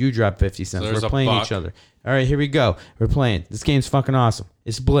 You dropped 50 cents. there's We're a playing buck. each other. All right, here we go. We're playing. This game's fucking awesome.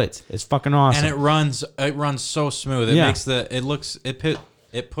 It's Blitz. It's fucking awesome. And it runs so smooth. It makes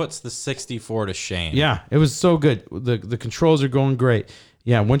it puts the 64 to shame. Yeah, it was so good. The controls are going great.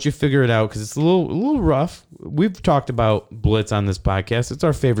 Yeah, once you figure it out, because it's a little rough. We've talked about Blitz on this podcast. It's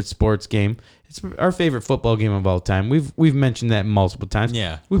our favorite sports game. It's our favorite football game of all time. We've mentioned that multiple times.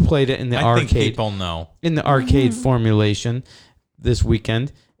 Yeah. We played it in the I arcade. think people know. In the arcade formulation this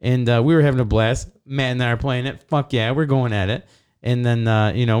weekend, and we were having a blast. Matt and I are playing it. Fuck yeah, we're going at it. And then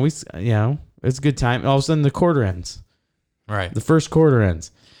it's a good time. All of a sudden, the quarter ends. Right. The first quarter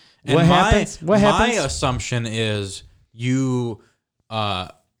ends. And What happens? My assumption is you,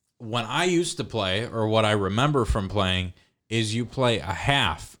 when I used to play, or what I remember from playing, is you play a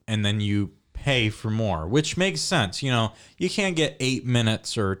half and then you pay for more, which makes sense. You can't get 8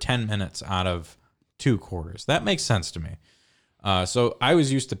 minutes or 10 minutes out of 2 quarters. That makes sense to me. So I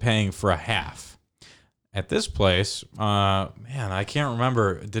was used to paying for a half. At this place, man, I can't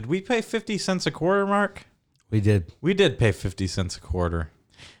remember. Did we pay 50 cents a quarter, Mark? We did. We did pay 50 cents a quarter.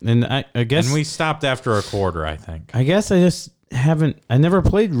 And I guess And we stopped after a quarter, I think. I just haven't. I never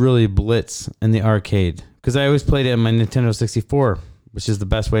played really Blitz in the arcade because I always played it on my Nintendo 64, which is the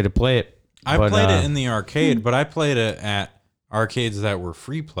best way to play it. I played it in the arcade, but I played it at arcades that were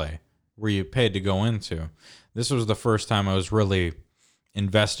free play, where you paid to go into. This was the first time I was really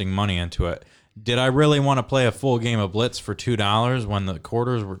investing money into it. Did I really want to play a full game of Blitz for $2 when the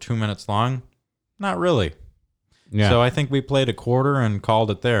quarters were 2 minutes long? Not really. Yeah. So I think we played a quarter and called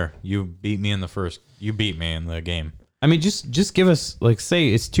it there. You beat me in the game. I mean, just give us say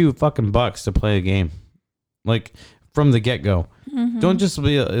it's $2 to play a game, like from the get go. Don't just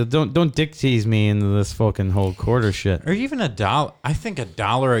be don't dick tease me into this fucking whole quarter shit. Or even $1. I think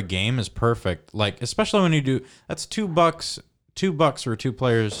 $1 a game is perfect. Like, especially when you do, that's $2. $2 for 2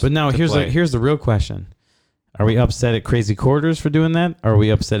 players. But now to here's play. here's the real question: are we upset at Crazy Quarters for doing that? Or are we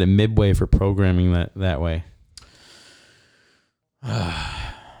upset at Midway for programming that way?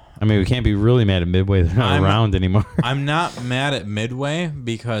 I mean, we can't be really mad at Midway. They're not around anymore. I'm not mad at Midway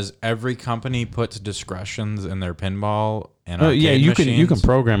because every company puts discretions in their pinball and arcade you machines. can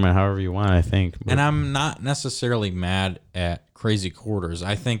program it however you want, I think. But And I'm not necessarily mad at Crazy Quarters.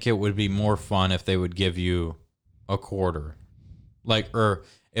 I think it would be more fun if they would give you a quarter, or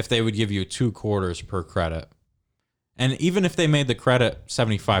if they would give you 2 quarters per credit, and even if they made the credit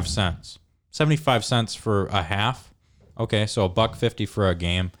 75 cents, 75 cents for a half. Okay, so $1.50 for a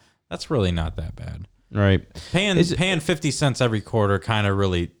game. That's really not that bad. right. Paying 50 cents every quarter kind of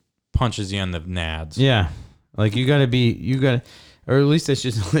really punches you in the nads. Yeah. Like you gotta, or at least they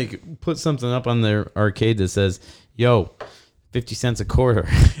should put something up on their arcade that says, yo, 50 cents a quarter.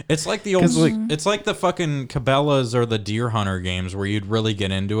 It's like the old, it's like the fucking Cabela's or the Deer Hunter games where you'd really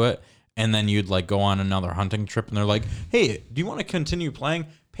get into it and then you'd go on another hunting trip and they're like, hey, do you want to continue playing?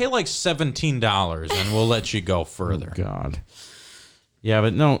 pay like $17 and we'll let you go further. God. Yeah,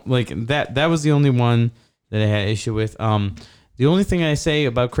 but no, like that was the only one that I had issue with. The only thing I say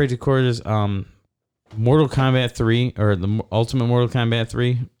about Crazy Quarters, Mortal Kombat 3 or the Ultimate Mortal Kombat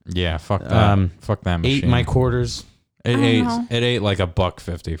 3, Yeah, fuck that. Fuck that machine. ate my quarters. It I ate know. it ate like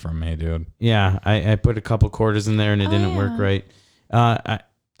 $1.50 from me, dude. Yeah, I put a couple quarters in there and it didn't work right.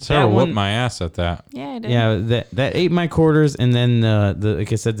 Sarah that whooped one- my ass at that. Yeah, I did. Yeah, that ate my quarters, and then the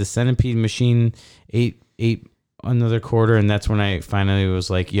like I said, the centipede machine ate another quarter, and that's when I finally was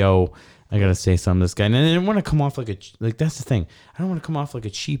like, "Yo, I gotta say something to this guy." And I didn't want to come off like that's the thing. I don't want to come off like a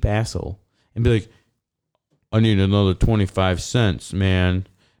cheap asshole and be like, "I need another 25 cents, man."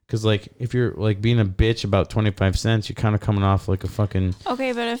 Because like if you're like being a bitch about 25 cents, you're kind of coming off like a fucking.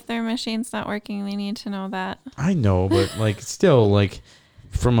 Okay, but if their machine's not working, they need to know that. I know, but like still like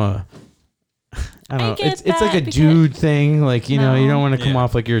from a. I don't know. get It's like that a because- dude thing. Like, you know, you No. don't want to come Yeah.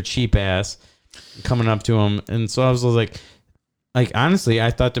 off like you're a cheap ass coming up to him. And so I was like honestly,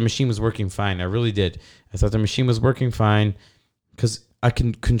 I thought the machine was working fine. I really did. I thought the machine was working fine because I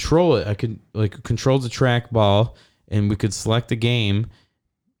can control it. I could like control the trackball and we could select the game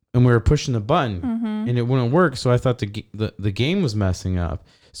and we were pushing the button and it wouldn't work. So I thought the game was messing up.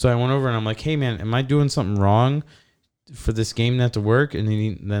 So I went over and I'm like, hey man, am I doing something wrong for this game not to work? And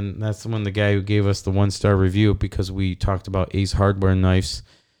then that's when the guy who gave us the 1-star review, because we talked about Ace Hardware knives,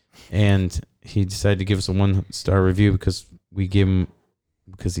 and he decided to give us a 1-star review because we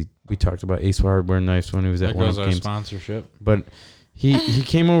talked about Ace Hardware knives when he was at That one of goes the our games. sponsorship. But he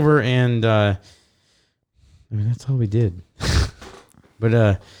came over and I mean that's all we did.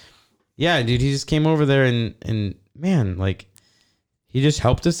 But yeah, dude, he just came over there and man, like he just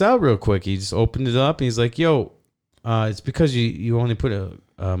helped us out real quick. He just opened it up and he's like, "Yo, it's because you only put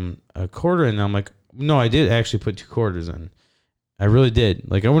a quarter in." I'm like, "No, I did actually put 2 quarters in. I really did.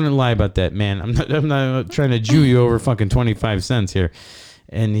 Like I wouldn't lie about that, man. I'm not trying to Jew you over fucking 25 cents here."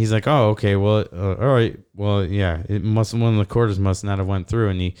 And he's like, "Oh, okay. Well, all right. Well, yeah. One of the quarters must not have went through."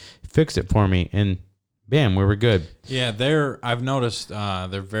 And he fixed it for me, and bam, we were good. Yeah, I've noticed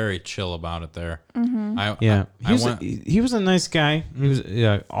they're very chill about it there. Yeah, I went. he was a nice guy. He was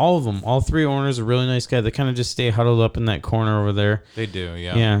all of them, all 3 owners, a really nice guy. They kind of just stay huddled up in that corner over there. They do,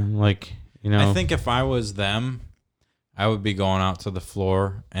 yeah. Yeah, like you know. I think if I was them, I would be going out to the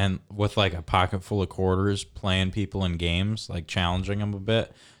floor and with like a pocket full of quarters, playing people in games, like challenging them a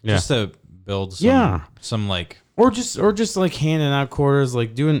bit, just to build some like. Or just like handing out quarters,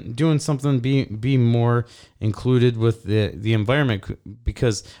 like doing something, be more included with the environment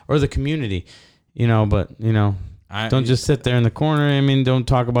or the community, you know. But you know, don't just sit there in the corner. I mean, don't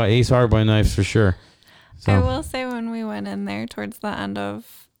talk about Ace Hardware knives for sure. So. I will say when we went in there towards the end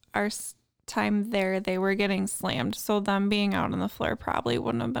of our time there, they were getting slammed. So them being out on the floor probably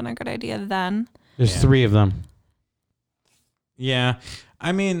wouldn't have been a good idea then. There's 3 of them. Yeah,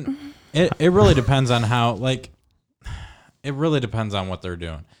 I mean, it really depends on how it really depends on what they're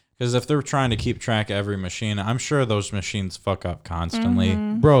doing. Because if they're trying to keep track of every machine, I'm sure those machines fuck up constantly.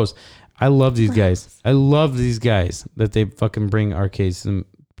 Bros, I love these guys. I love these guys that they fucking bring arcades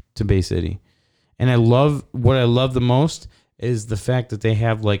to Bay City. And what I love the most is the fact that they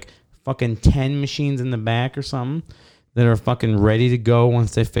have like fucking 10 machines in the back or something that are fucking ready to go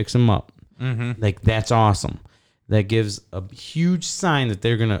once they fix them up. Like, that's awesome. That gives a huge sign that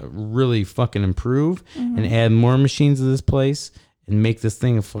they're going to really fucking improve and add more machines to this place and make this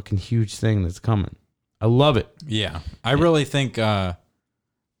thing a fucking huge thing that's coming. I love it. Yeah, I really think the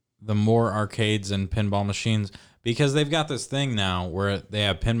more arcades and pinball machines, because they've got this thing now where they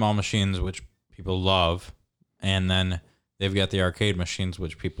have pinball machines, which people love, and then they've got the arcade machines,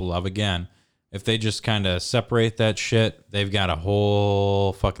 which people love again. If they just kind of separate that shit, they've got a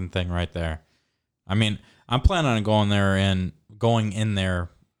whole fucking thing right there. I mean, I'm planning on going in there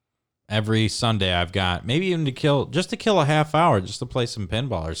every Sunday. I've got maybe even to kill a half hour just to play some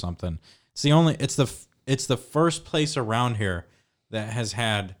pinball or something. It's the first place around here that has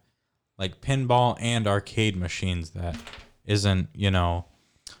had like pinball and arcade machines that isn't, you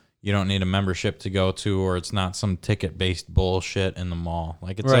don't need a membership to go to, or it's not some ticket-based bullshit in the mall.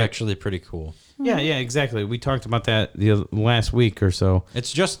 Like, it's actually pretty cool. Yeah, exactly. We talked about that the last week or so.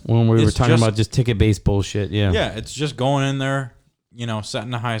 It's just when we were talking about just ticket-based bullshit. Yeah. Yeah, it's just going in there,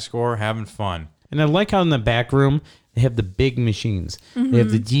 setting a high score, having fun. And I like how in the back room they have the big machines. They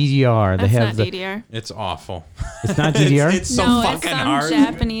have the DDR. They That's have not DDR. It's awful. It's not DDR. It's so no, fucking it's some hard.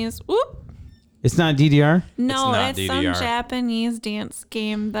 Japanese. Whoop. It's not DDR. No, not it's some DDR. Japanese dance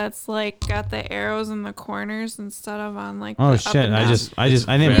game that's like got the arrows in the corners instead of on like. Oh the shit! Up and I down. just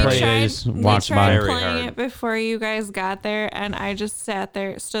didn't very- play it. I just watched they by. tried Very playing hard. it before you guys got there, and I just stood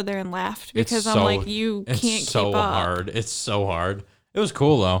there and laughed It's because I'm so- like, you It's can't so keep up. hard. It's so hard. It was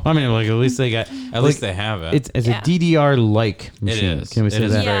cool though. I mean, like at least they got. At least they have it. It's Yeah. a DDR like machine. is. Can we It say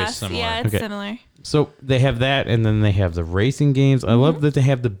is that? very Yes, similar. yeah, it's Okay. similar. So they have that, and then they have the racing games. I love that they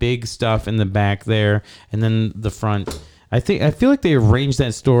have the big stuff in the back there, and then the front. I feel like they arranged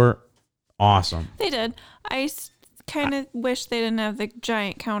that store awesome. They did. I kind of wish they didn't have the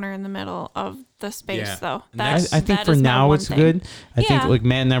giant counter in the middle of the space, Yeah. though. Next- I think that for is my now one it's thing. good. I think Yeah. like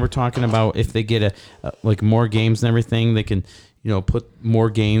Matt and I were talking about if they get like more games and everything, they can put more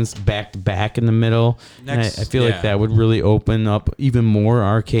games back to back in the middle. And Next- I feel yeah. like that would really open up even more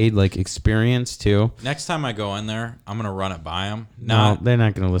arcade like experience too. Next time I go in there, I'm gonna run it by them. No, they're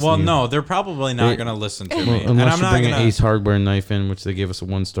not going to listen. Well, to you. no, they're probably not They- gonna listen to Well, me. And unless I'm you not bring gonna. an Ace Hardware knife in, which they gave us a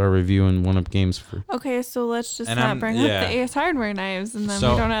 1-star review and 1-up games for. Okay, so let's just And not I'm- bring yeah. up the Ace Hardware knives, and then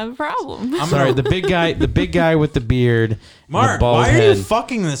So- we don't have a problem. I'm Sorry, gonna- the big guy with the beard, and the Mark, bald why are head. you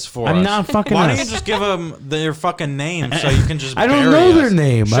fucking this for I'm us? not fucking Why us. don't you just give them their fucking name so you can just I don't bury know their us?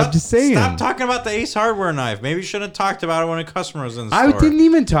 name. I'm just saying. Stop talking about the Ace Hardware knife. Maybe you shouldn't have talked about it when a customer was in the I store. didn't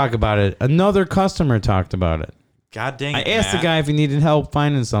even talk about it. Another customer talked about it. God dang I it, asked the Matt. guy if he needed help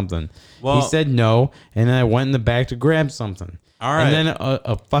finding something. Well- He said no, and then I went in the back to grab something. All right. And then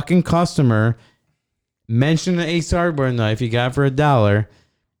a fucking customer mentioned an Ace Hardware knife he got for $1.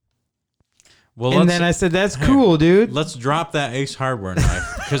 Well, And let's, then I said, "That's cool, dude." let's drop that Ace Hardware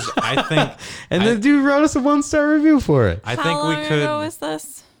knife because I think And I- the dude wrote us a 1-star review for it. I How think long we could. ago was this?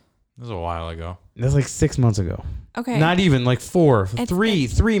 This was a while ago. That's like 6 months ago. Okay. Not even like 4, It's-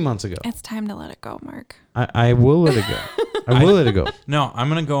 3 months ago. It's time to let it go, Mark. I will let it go. I will let it go. No, I'm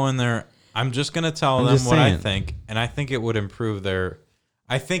gonna go in there. I'm just gonna tell I'm them just what I saying. think, and I think it would improve their.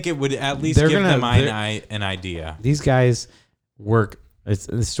 I think it would at least They're give gonna- them they're- an idea These guys work.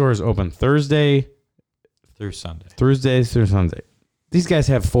 The store is open Thursday through Sunday. through Sunday. These guys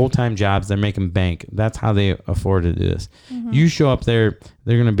have full-time jobs. They're making bank. That's how they afford to do this. You show up there,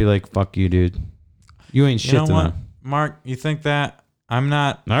 they're gonna be like, "Fuck you, dude. You ain't shit You know to what, them." Mark? You think that I'm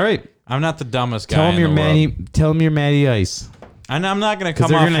not? All right. I'm not the dumbest guy. Tell them in you're the world. Matty. Tell them you're Matty Ice. And I'm not gonna Because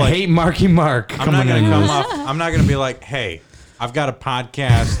come they're off gonna like hate Marky Mark. I'm not coming gonna in come this. off. I'm not gonna be like, hey, I've got a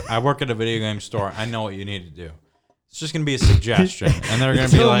podcast. I work at a video game store. I know what you need to do. It's just gonna be a suggestion, and they're gonna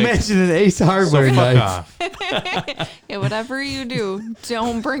be Don't like, mention an Ace so Hardware fuck knife. off. Yeah, whatever you do,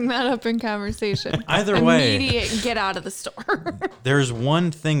 don't bring that up in conversation. Either way. Immediate get out of the store. There's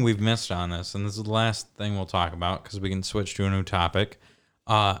one thing we've missed on this, and this is the last thing we'll talk about because we can switch to a new topic.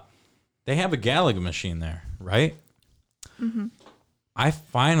 They have a Galaga machine there, right? Mm-hmm. I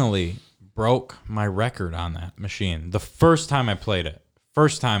finally broke my record on that machine the first time I played it.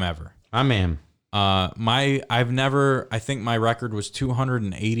 First time ever. My man. I think my record was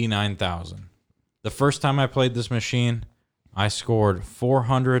 289,000. The first time I played this machine, I scored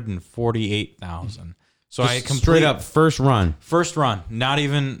 448,000. So I Straight up first run. first run, not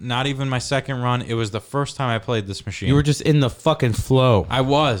even my second run. It was the first time I played this machine. You were just in the fucking flow. I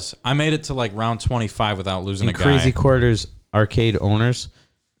made it to like round 25 without losing a guy. Crazy Quarters arcade owners.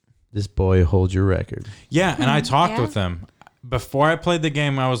 This boy holds your record. Yeah, and I talked Yeah. with him. Before I played the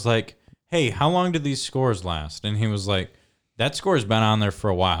game, I was like, hey, how long did these scores last? And he was like, that score's been on there for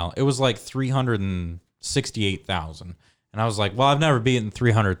a while. It was like 368,000. And I was like, well, I've never beaten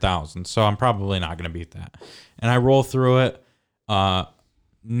 300,000, so I'm probably not going to beat that. And I roll through it. No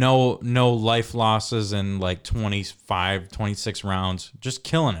life losses in like 25, 26 rounds. Just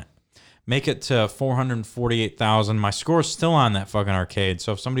killing it. Make it to 448,000. My score's still on that fucking arcade.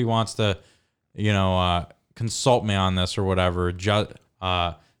 So if somebody wants to, consult me on this or whatever,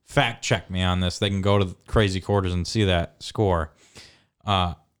 fact check me on this, they can go to Crazy Quarters and see that score.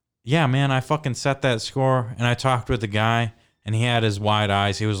 Yeah, man, I fucking set that score, and I talked with the guy, and he had his wide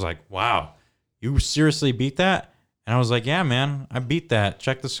eyes. He was like, wow, you seriously beat that? And I was like, yeah, man, I beat that.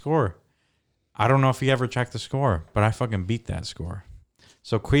 Check the score. I don't know if he ever checked the score, but I fucking beat that score.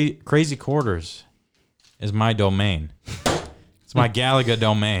 So Crazy Quarters is my domain. It's my Galaga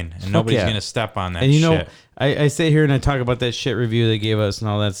domain, and nobody's yeah. going to step on that And you know, shit. I sit here and I talk about that shit review they gave us and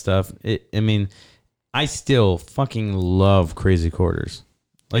all that stuff. I still fucking love Crazy Quarters.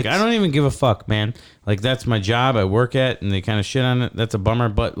 Like, I don't even give a fuck, man. Like, that's my job I work at, and they kind of shit on it. That's a bummer.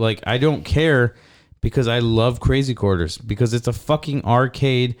 But, like, I don't care because I love Crazy Quarters because it's a fucking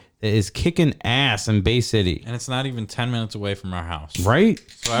arcade that is kicking ass in Bay City. And it's not even 10 minutes away from our house. Right?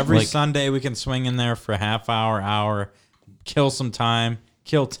 So every Like- Sunday we can swing in there for a half hour, kill some time,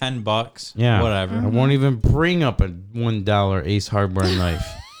 kill $10. Yeah. Whatever. I won't even bring up a $1 Ace Hardware knife.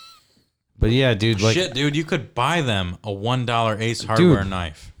 But yeah, dude, like Shit, dude, you could buy them a $1 Ace Hardware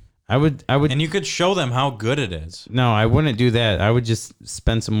knife. I would And you could show them how good it is. No, I wouldn't do that. I would just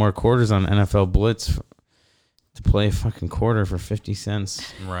spend some more quarters on NFL Blitz to play a fucking quarter for 50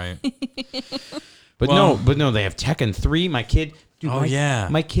 cents. Right. But no, they have Tekken 3. My kid, dude,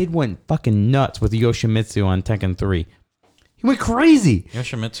 my kid went fucking nuts with Yoshimitsu on Tekken 3. He went crazy.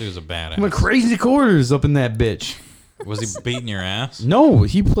 Yoshimitsu is a badass. He went crazy quarters up in that bitch. Was he beating your ass? No,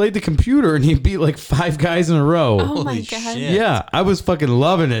 he played the computer and he beat like 5 guys in a row. Oh my Holy God. shit. Yeah, I was fucking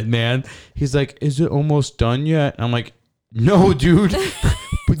loving it, man. He's like, "Is it almost done yet?" I'm like, "No, dude.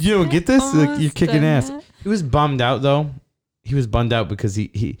 But you don't get this? Like, you're Almost kicking done ass." yet. He was bummed out though. He was bummed out because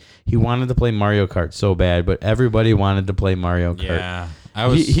he wanted to play Mario Kart so bad, but everybody wanted to play Mario Kart. Yeah. I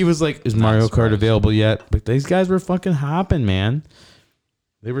was He was like, "Is not Mario Kart surprised. available yet?" But these guys were fucking hopping, man.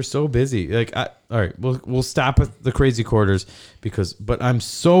 They were so busy. Like, all right, we'll stop at the crazy quarters but I'm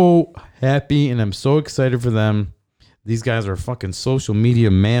so happy and I'm so excited for them. These guys are fucking social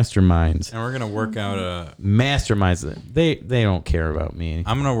media masterminds. and we're gonna work out Masterminds. They don't care about me.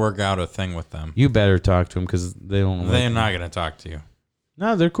 I'm gonna work out a thing with them. You better talk to them because they don't. They're like not gonna talk to you.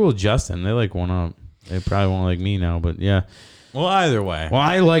 No, they're cool. Justin, they like one up. They probably won't like me now, but yeah. Well, either way, Well,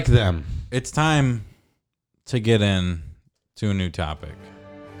 I like them. it's time to get in to a new topic.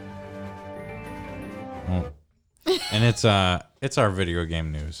 Oh. And it's our video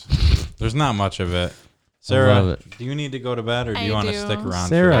game news. There's not much of it. Sarah, love it. do you need to go to bed or do you I want to do. stick around?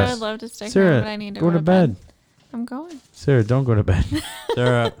 Sarah. for I this? would love to stick Sarah, around, but I need to go to bed. I'm going. Sarah, don't go to bed.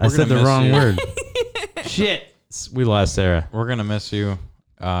 Sarah, I we're said gonna the miss wrong you. word. Shit. We lost Sarah. We're gonna miss you.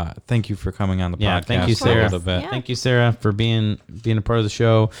 Thank you for coming on the Yeah, podcast. thank you, a Sarah. little bit. Yeah. Thank you, Sarah, for being a part of the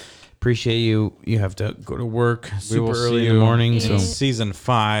show. Appreciate you. You have to go to work We super will early see in the you morning. in So season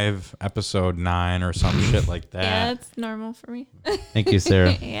 5, episode 9, or some shit like that. Yeah, it's normal for me. thank you,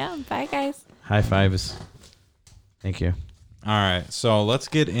 Sarah. Yeah, bye guys. High fives. Thank you. All right, so let's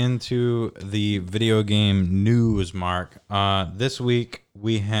get into the video game news, Mark. This week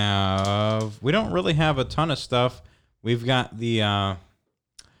we don't really have a ton of stuff. We've got the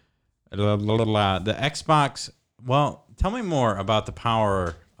Xbox. Well, tell me more about the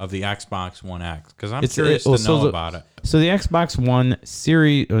power of the Xbox One X, because I'm curious to know about it. So the Xbox One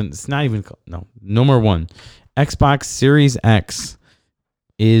Series, it's not even, no more one. Xbox Series X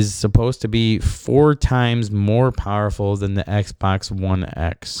is supposed to be 4 times more powerful than the Xbox One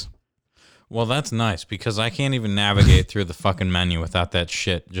X. Well, that's nice, because I can't even navigate through the fucking menu without that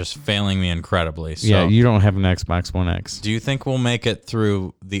shit just failing me incredibly. So, Yeah, you don't have an Xbox One X. do you think we'll make it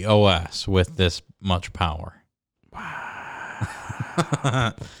through the OS with this much power?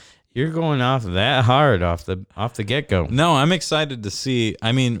 You're going off that hard off the get-go. No, I'm excited to see.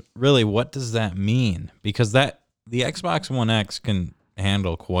 I mean, really, what does that mean? Because the Xbox One X can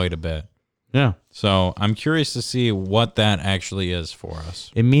handle quite a bit. Yeah. So I'm curious to see what that actually is for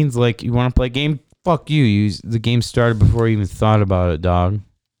us. It means like you want to play a game? Fuck you. The game started before you even thought about it, dog.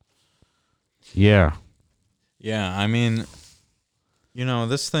 Yeah. Yeah, I mean,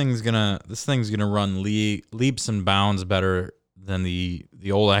 this thing's gonna run leaps and bounds better than the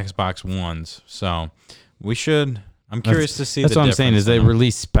old Xbox Ones. So I'm curious to see. That's what I'm saying is they release.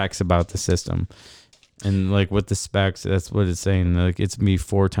 release specs about the system. And like with the specs, that's what it's saying. Like it's gonna be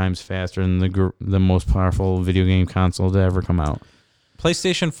 4 times faster than the most powerful video game console to ever come out.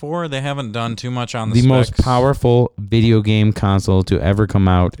 PlayStation 4, they haven't done too much on the The specs. most powerful video game console to ever come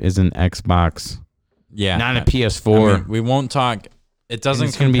out is an Xbox, Yeah, not a I PS4. mean, we won't talk. It And doesn't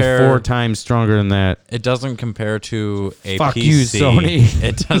it's gonna compare. be 4 times stronger than that. It doesn't compare to a Fuck PC. you, Sony.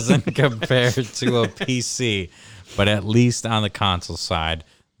 It doesn't compare to a PC, but at least on the console side,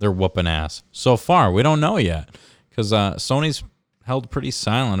 they're whooping ass. So far, we don't know yet, because Sony's held pretty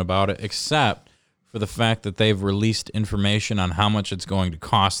silent about it, except for the fact that they've released information on how much it's going to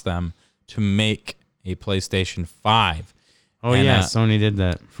cost them to make a PlayStation 5. Oh And, yeah, Sony did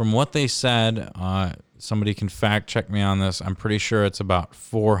that. From what they said, somebody can fact check me on this. I'm pretty sure it's about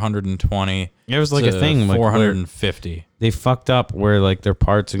 420. It was like a to thing, like, 450. They fucked up where like their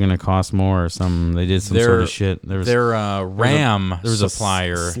parts are gonna cost more or something. They did some sort of shit. Their RAM there was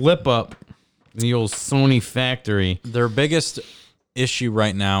supplier. a slip up in the old Sony factory. Their biggest issue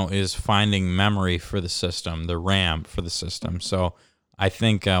right now is finding memory for the system, the RAM for the system. So I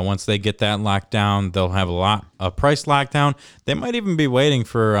think once they get that locked down, they'll have a price lockdown. They might even be waiting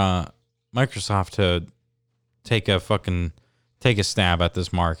for Microsoft to take a stab at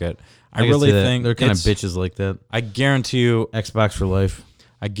this market. I really think they're kind of bitches like that. I guarantee you, Xbox for life.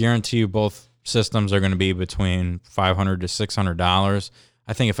 both systems are going to be between $500 to $600.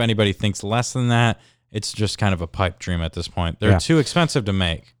 I think if anybody thinks less than that, it's just kind of a pipe dream at this point. They're too expensive to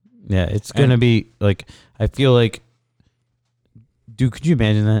make. Yeah, it's going to be like, I feel like, dude, could you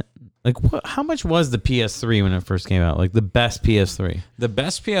imagine that? Like, how much was the PS3 when it first came out? Like, the best PS3? The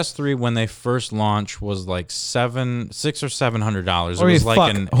best PS3 when they first launched was like $600 or $700. It Holy was fuck,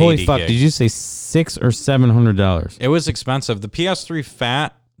 like an 80 holy fuck, gig. did you say $600 or $700? It was expensive. The PS3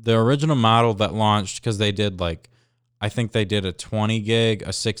 Fat, the original model that launched, because they did like, I think they did a 20 gig,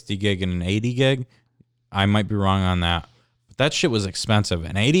 a 60 gig, and an 80 gig. I might be wrong on that. But that shit was expensive.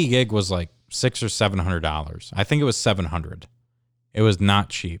 An 80 gig was like $600 or $700. I think it was $700. It was not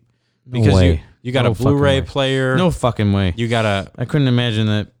cheap. Because you got a Blu-ray player. No fucking way. You got a... I couldn't imagine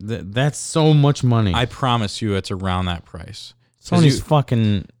that. That's so much money. I promise you it's around that price. Sony's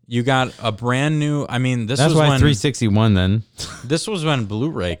fucking... You got a brand new... I mean, this That's was why when... 361 then. This was when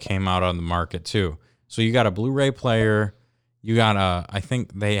Blu-ray came out on the market too. So you got a Blu-ray player. You got a... I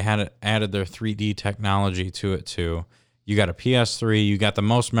think they had added their 3D technology to it too. You got a PS3. You got the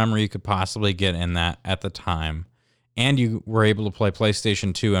most memory you could possibly get in that at the time. And you were able to play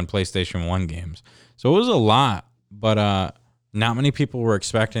PlayStation 2 and PlayStation 1 games. So it was a lot, but not many people were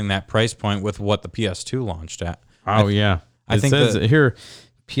expecting that price point with what the PS2 launched at. Oh, yeah. I It think says that- here,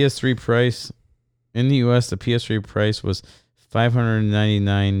 PS3 price, in the U.S., the PS3 price was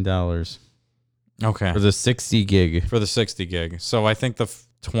 $599 Okay. for the 60 gig. For the 60 gig. So I think the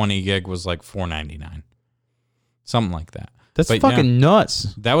 20 gig was like $499. Something like that. That's But fucking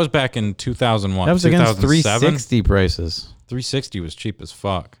nuts. That was back in 2001. That was against 2007? 360 prices. 360 was cheap as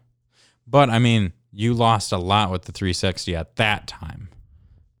fuck. But, I mean, you lost a lot with the 360 at that time.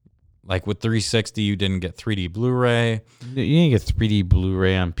 Like, with 360, you didn't get 3D Blu-ray. You didn't get 3D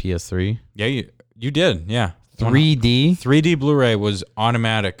Blu-ray on PS3. Yeah, you did, yeah. 3D? 3D Blu-ray was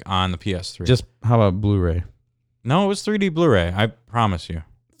automatic on the PS3. Just how about Blu-ray? No, it was 3D Blu-ray, I promise you.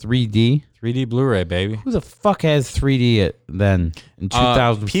 3D? 3D Blu-ray, baby. Who the fuck has 3D then in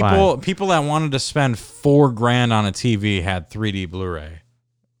 2005? People that wanted to spend $4,000 on a TV had 3D Blu-ray,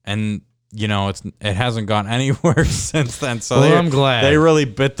 and you know it hasn't gone anywhere since then. So Well, I'm glad. they really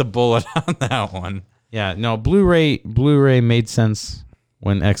bit the bullet on that one. Yeah, no, Blu-ray made sense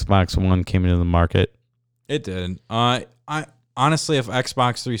when Xbox One came into the market. It did. I honestly, if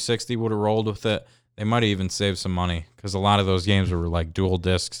Xbox 360 would have rolled with it, they might have even saved some money because a lot of those games were like dual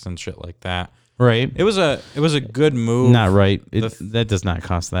discs and shit like that. Right. It was a good move. Not right. That does not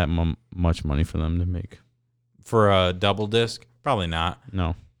cost that much money for them to make. For a double disc. Probably not.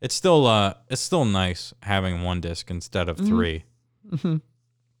 No. It's still nice having one disc instead of three.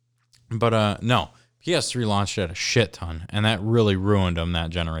 Mm-hmm. But no, PS3 launched at a shit ton, and that really ruined them that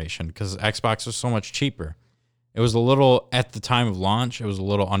generation because Xbox was so much cheaper. It was a little at the time of launch. It was a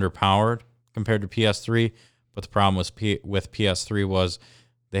little underpowered compared to PS3, but the problem with PS3 was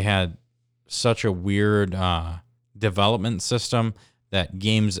they had such a weird development system that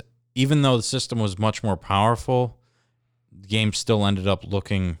games, even though the system was much more powerful, the game still ended up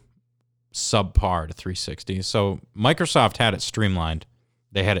looking subpar to 360. So Microsoft had it streamlined.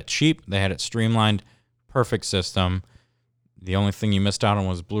 They had it cheap. They had it streamlined. Perfect system. The only thing you missed out on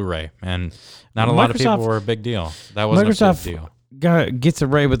was Blu-ray, and not a lot of people were a big deal. That wasn't a big deal. Gets it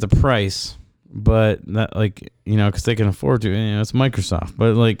right with the price, but that, like, you know, because they can afford to. You know, it's Microsoft,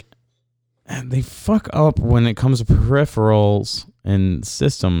 but like they fuck up when it comes to peripherals and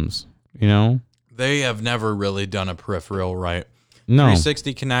systems. You know, They have never really done a peripheral right. no,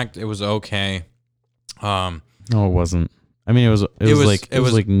 360 Connect, it was okay. no, it wasn't. I mean, it was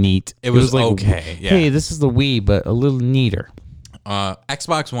like neat. It was like, okay, yeah. Hey, this is the Wii, but a little neater.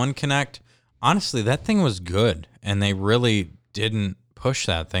 Xbox One Connect, honestly, that thing was good, and they really didn't push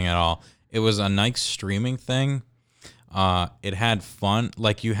that thing at all. It was a nice streaming thing. It had fun.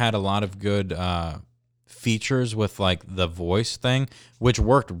 Like, you had a lot of good features with, like, the voice thing, which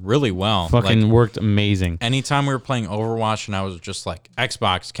worked really well. Fucking Like, worked amazing. anytime we were playing Overwatch, and I was just like,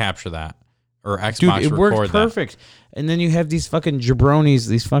 Xbox, capture that. Or Xbox, Dude, it record worked that. perfect. And then you have these fucking jabronis,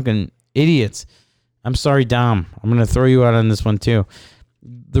 these fucking idiots. I'm sorry, Dom. I'm going to throw you out on this one, too.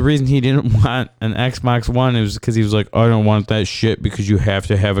 The reason he didn't want an Xbox One is because he was like, I don't want that shit because you have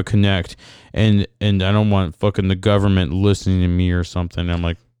to have a Kinect. And I don't want fucking the government listening to me or something. I'm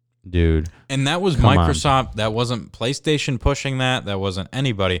like, dude. And that was Come on. Microsoft. That wasn't PlayStation pushing that. That wasn't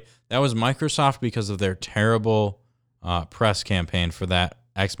anybody. That was Microsoft because of their terrible press campaign for that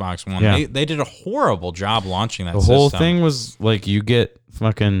Xbox One. Yeah. They did a horrible job launching that The system. whole thing was like, you get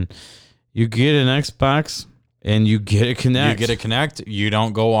an Xbox and you get a Kinect. You get a Kinect. You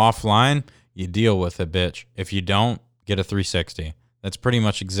don't go offline. You deal with it, bitch. If you don't, get a 360. That's pretty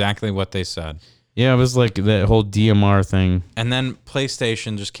much exactly what they said. Yeah, it was like that whole DMR thing. And then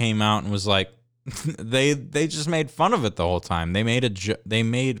PlayStation just came out and was like, they just made fun of it the whole time. They made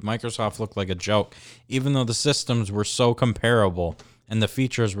Microsoft look like a joke, even though the systems were so comparable and the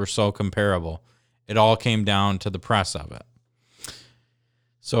features were so comparable. It all came down to the press of it.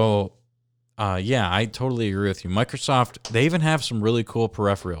 So, yeah, I totally agree with you. Microsoft, they even have some really cool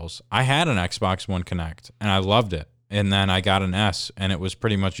peripherals. I had an Xbox One Connect, and I loved it. And then I got an S, and it was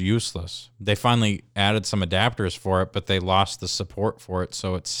pretty much useless. They finally added some adapters for it, but they lost the support for it,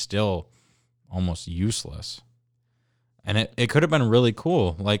 so it's still almost useless. And it could have been really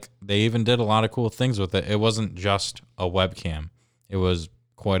cool. Like, they even did a lot of cool things with it. It wasn't just a webcam. It was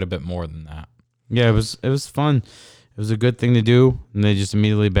quite a bit more than that. Yeah, it was fun. It was a good thing to do, and they just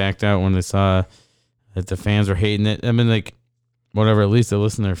immediately backed out when they saw that the fans were hating it. I mean, like, whatever, at least they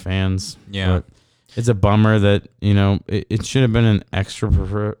listen to their fans. Yeah. But it's a bummer that, you know, it should have been an extra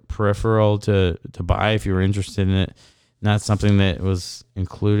peripheral to buy if you were interested in it, not something that was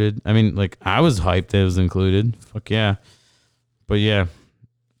included. I mean, like, I was hyped that it was included. Fuck yeah. But yeah,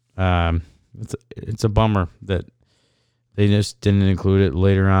 it's a bummer that they just didn't include it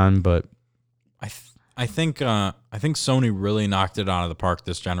later on. But I think Sony really knocked it out of the park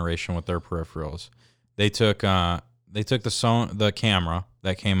this generation with their peripherals. They took the camera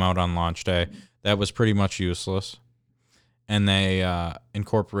that came out on launch day. That was pretty much useless. And they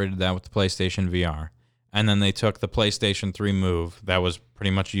incorporated that with the PlayStation VR. And then they took the PlayStation 3 Move. That was pretty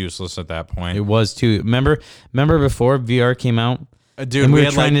much useless at that point. it was too. Remember before VR came out? Dude, and we were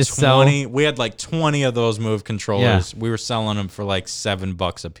had trying like to sell. 20. We had like 20 of those Move controllers. We were selling them for like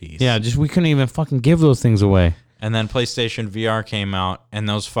 $7 a piece. Yeah, just we couldn't even fucking give those things away. And then PlayStation VR came out, and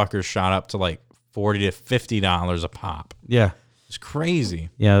those fuckers shot up to like $40 to $50 a pop. Yeah. It's crazy.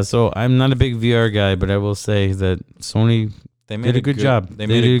 Yeah, so I'm not a big VR guy, but I will say that Sony did a good job. They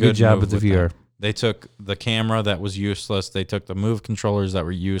did a good job with the VR. That. They took the camera that was useless. They took the Move controllers that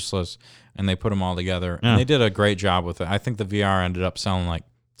were useless, and they put them all together. Yeah. And they did a great job with it. I think the VR ended up selling like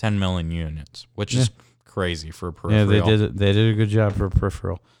 10 million units, which is crazy for a peripheral. Yeah, they did a good job for a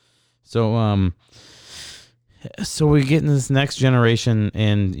peripheral. So so we get into this next generation,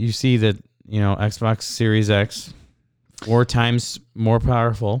 and you see that, you know, Xbox Series X 4 times more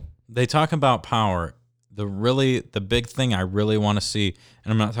powerful. They talk about power. The big thing I really want to see,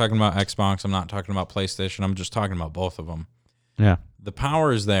 and I'm not talking about Xbox, I'm not talking about PlayStation, I'm just talking about both of them. Yeah. The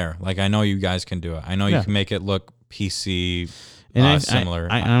power is there. Like, I know you guys can do it. I know you can make it look PC And similar.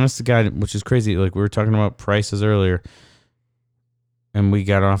 I honest to God, which is crazy. Like, we were talking about prices earlier, and we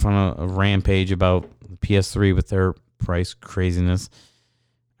got off on a rampage about the PS3 with their price craziness.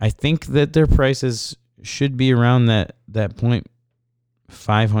 I think that their prices should be around that point,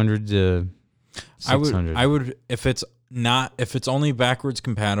 500 to 600. I would if it's only backwards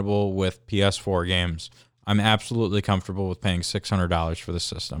compatible with PS4 games, I'm absolutely comfortable with paying $600 for the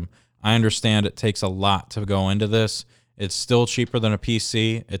system. I understand it takes a lot to go into this. It's still cheaper than a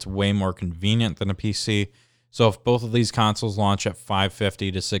PC. It's way more convenient than a PC. So if both of these consoles launch at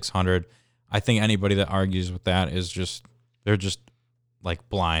 $550 to $600, I think anybody that argues with that is they're just like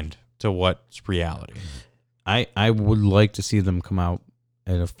blind to what's reality. I would like to see them come out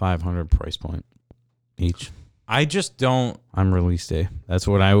at a 500 price point each. I just don't. On release day. That's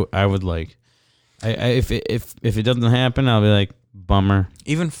what I would like. If it doesn't happen, I'll be like, bummer.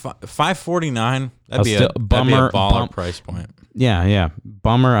 Even $549, that'd be a baller price point. Yeah.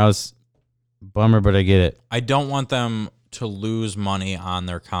 Bummer, but I get it. I don't want them to lose money on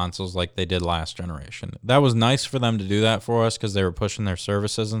their consoles like they did last generation. That was nice for them to do that for us because they were pushing their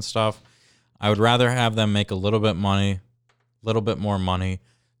services and stuff. I would rather have them make a little bit more money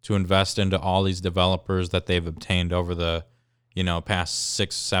to invest into all these developers that they've obtained over the, past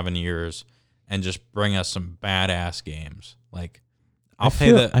 6-7 years, and just bring us some badass games. Like, I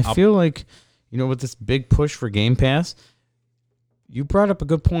feel like, with this big push for Game Pass, you brought up a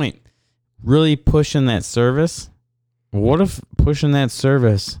good point. Really pushing that service. What if pushing that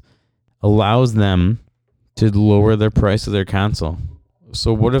service allows them to lower their price of their console?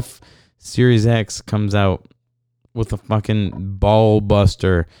 So what if Series X comes out with a fucking ball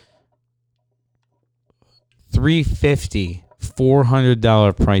buster, $350,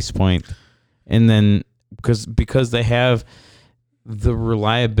 $400 price point, and then because they have the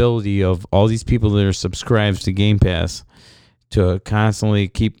reliability of all these people that are subscribed to Game Pass to constantly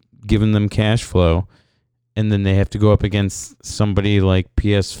keep giving them cash flow, and then they have to go up against somebody like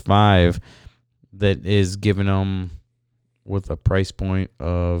PS5 that is giving them with a price point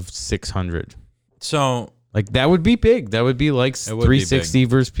of $600. So, like, that would be big. That would be like 360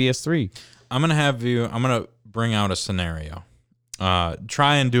 versus PS3. I'm going to bring out a scenario.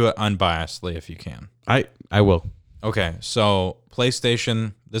 Try and do it unbiasedly if you can. I will. Okay, so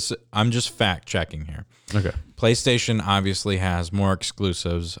PlayStation, I'm just fact checking here. Okay. PlayStation obviously has more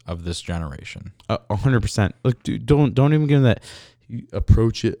exclusives of this generation. 100%. Look, dude, don't even give that. You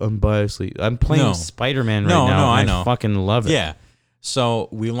approach it unbiasedly. I'm playing No. Spider-Man right No, now. I and know. I fucking love it. Yeah. So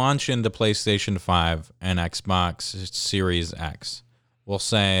we launch into PlayStation 5 and Xbox Series X. We'll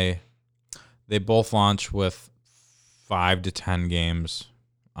say they both launch with 5 to 10 games.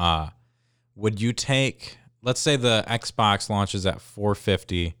 Would you take, let's say the Xbox launches at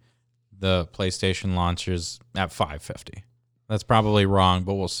 $450, the PlayStation launches at $550. That's probably wrong,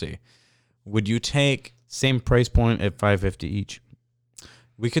 but we'll see. Would you take, Same price point at $550 each.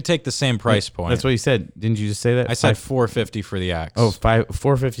 we could take the same price point. That's what you said. Didn't you just say that? I said $450 for the X.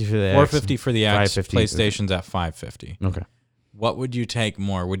 $450 for the X. $450 for the X. $550. PlayStation's at $550. Okay. What would you take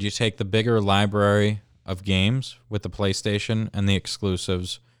more? Would you take the bigger library of games with the PlayStation and the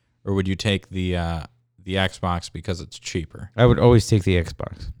exclusives, or would you take the Xbox because it's cheaper? I would always take the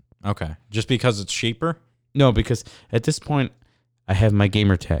Xbox. Okay, just because it's cheaper? No, because at this point, I have my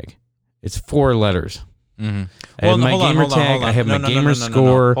gamer tag. It's 4 letters. Mm-hmm. I have my gamer tag. I have my gamer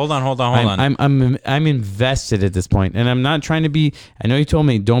score. Hold on. I'm invested at this point, and I'm not trying to be. I know you told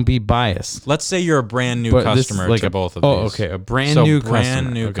me don't be biased. Let's say you're a brand new But this is customer like to both of Oh, these. okay, a brand new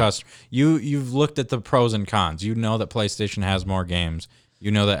customer. customer. You've looked at the pros and cons. You know that PlayStation has more games. You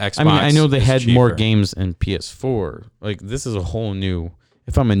know that Xbox. I mean, I know they is had more cheaper. games in PS4. Like, this is a whole new.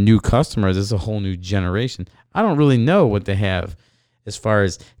 If I'm a new customer, this is a whole new generation. I don't really know what they have as far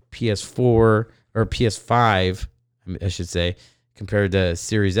as PS4 or PS5, I should say, compared to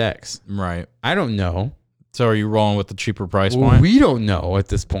Series X. Right. I don't know. So are you rolling with the cheaper price Well, point? we don't know at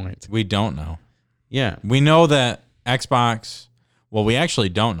this point. We don't know. Yeah. We know that Xbox. Well, we actually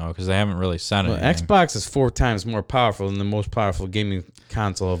don't know because they haven't really said Well, anything. Xbox is 4 times more powerful than the most powerful gaming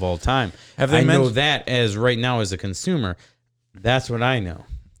console of all time. Have they I know mentioned- that as right now as a consumer. That's what I know.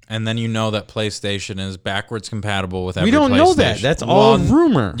 And then you know that PlayStation is backwards compatible with every We don't PlayStation. know that. That's all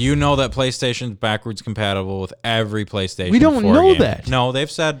rumor. You know that PlayStation is backwards compatible with every PlayStation. We don't 4 know game. that. No,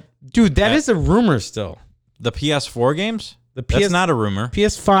 they've said Dude, that is a rumor still. the PS4 games. The That's not a rumor.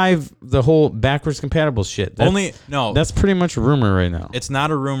 PS5, the whole backwards compatible shit. That's pretty much a rumor right now. It's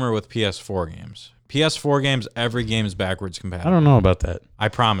not a rumor with PS4 games. PS4 games, every game is backwards compatible. I don't know about that. I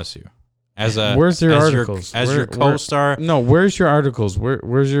promise you. Where's your articles? Your co-star. No, where's your articles?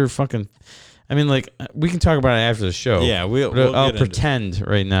 Where's your fucking? I mean, like, we can talk about it after the show. Yeah, we'll I'll get into pretend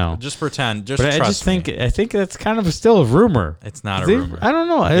right now. Just pretend. Just But trust I think that's kind of still a rumor. It's not a rumor. I don't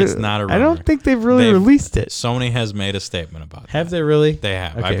know. It's not a rumor. I don't think they've really released it. Sony has made a statement about Have that. they really? They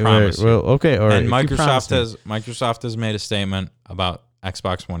have. Okay, I promise you. Well, okay, all right. And if you promise Microsoft has made a statement about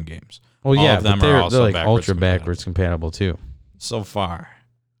Xbox One games. Well, All yeah, of them but are they're also like backwards ultra compatible. backwards compatible too. So far.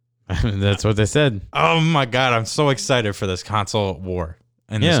 I mean, that's what they said. Oh my god, I'm so excited for this console war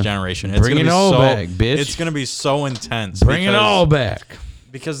in Yeah. this generation. Bring gonna it be all so, back, bitch. It's going to be so intense. Bring it all back.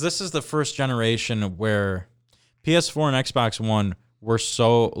 Because this is the first generation where PS4 and Xbox One were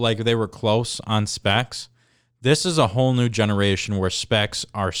so, like, they were close on specs. This is a whole new generation where specs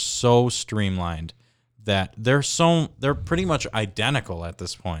are so streamlined that they're pretty much identical at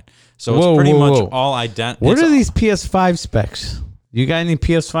this point. So Whoa, it's pretty whoa, much whoa. all identical. What are these PS5 specs? You got any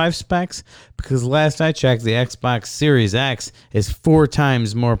PS5 specs? Because last I checked, the Xbox Series X is 4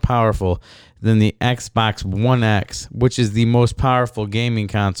 times more powerful than the Xbox One X, which is the most powerful gaming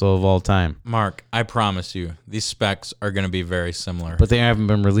console of all time. Mark, I promise you, these specs are going to be very similar. But they haven't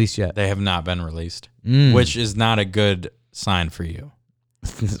been released yet. They have not been released, which is not a good sign for you.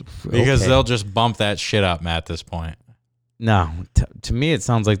 Because Okay. they'll just bump that shit up at this point. No, to me it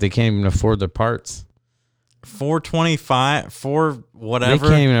sounds like they can't even afford their parts. 425 for whatever. They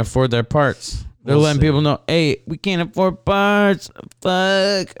can't even afford their parts. They're We'll letting see. people know, hey, we can't afford parts.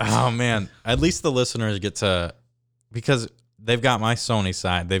 Fuck. Oh man, at least the listeners get to, because they've got my Sony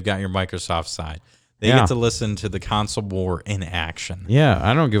side, they've got your Microsoft side. They Yeah. get to listen to the console war in action Yeah,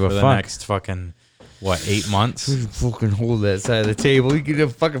 I don't give a for the fuck. next fucking 8 months. Fucking hold that side of the table. You can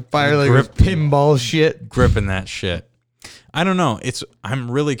fucking fire like Grip- pinball shit. Gripping that shit. I don't know.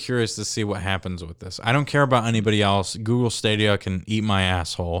 I'm really curious to see what happens with this. I don't care about anybody else. Google Stadia can eat my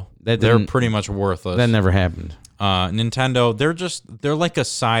asshole. That They're didn't- pretty much worthless. That never happened. Nintendo, they're like a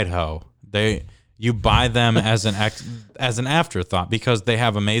side hoe. You buy them as an afterthought because they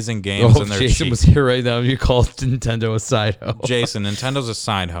have amazing games and they're Jason cheap. was here right now. You called Nintendo a side hoe. Jason, Nintendo's a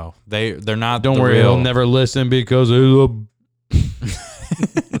side hoe. They're not. Don't the worry, real, he'll never listen because we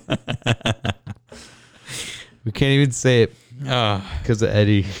can't even say it because of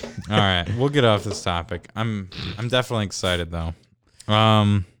Eddie. All right, we'll get off this topic. I'm definitely excited though.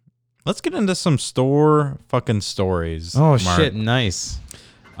 Let's get into some fucking stories. Oh, Mark. shit. Nice.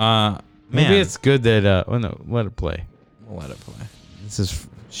 Man, Maybe it's good that, no, let it play. we'll let it play. This is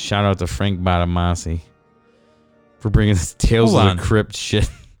shout out to Frank Batamasi for bringing this Tales Hold of on. the Crypt shit.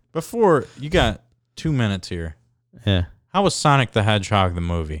 Before, you got 2 minutes here. Yeah. How was Sonic the Hedgehog the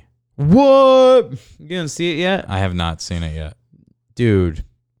movie? What? You didn't see it yet? I have not seen it yet. Dude.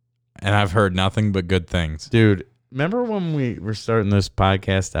 And I've heard nothing but good things. Dude. Remember when we were starting this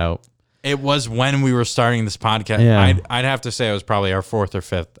podcast out? It was when we were starting this podcast. Yeah. I'd have to say it was probably our 4th or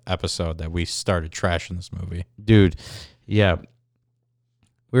 5th episode that we started trashing this movie. Dude. Yeah.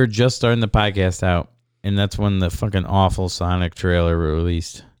 We were just starting the podcast out, and that's when the fucking awful Sonic trailer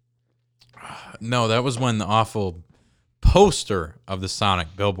released. No, that was when the awful poster of the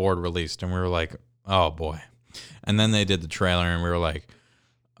Sonic billboard released, and we were like, oh boy. And then they did the trailer, and we were like,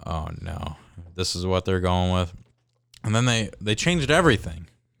 oh no, this is what they're going with. And then they changed everything.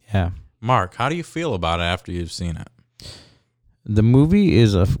 Yeah. Mark, how do you feel about it after you've seen it? The movie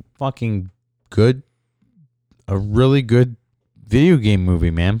is a really good video game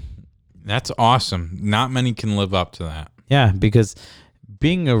movie, man. That's awesome. Not many can live up to that. Yeah, because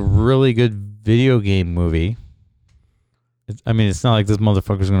being a really good video game movie, it's not like this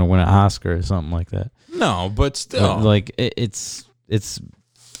motherfucker's going to win an Oscar or something like that. No, but still. Like it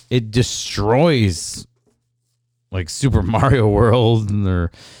destroys like Super Mario World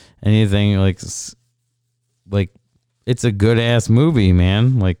or anything like it's a good ass movie,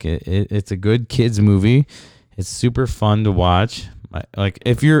 man. Like it's a good kids movie. It's super fun to watch. Like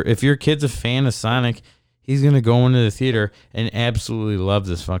if your kid's a fan of Sonic, he's gonna go into the theater and absolutely love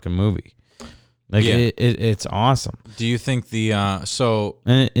this fucking movie. Like Yeah. it's awesome. Do you think the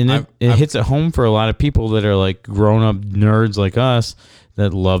And it hits at home for a lot of people that are like grown up nerds like us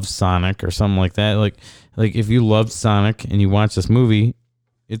that love Sonic or something like that. Like if you love Sonic and you watch this movie,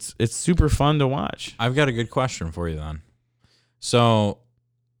 it's super fun to watch. I've got a good question for you then. So,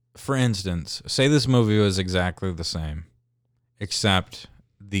 for instance, say this movie was exactly the same, except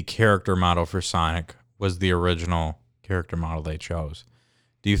the character model for Sonic was the original character model they chose.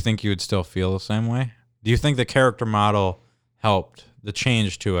 Do you think you would still feel the same way? Do you think the character model the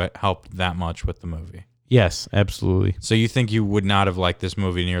change to it helped that much with the movie? Yes, absolutely. So you think you would not have liked this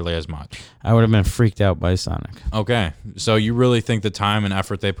movie nearly as much? I would have been freaked out by Sonic. Okay. So you really think the time and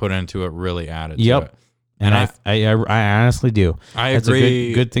effort they put into it really added to Yep. it? And I honestly do. I That's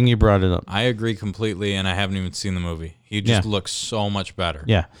agree. a good thing you brought it up. I agree completely, and I haven't even seen the movie. He just looks so much better.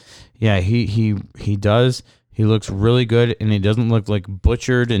 Yeah. Yeah, he does. He looks really good, and he doesn't look like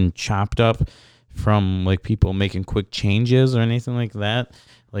butchered and chopped up from like people making quick changes or anything like that.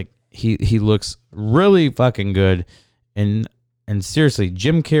 Like he looks really fucking good. And seriously,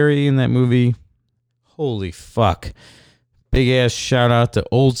 Jim Carrey in that movie, holy fuck. Big ass shout out to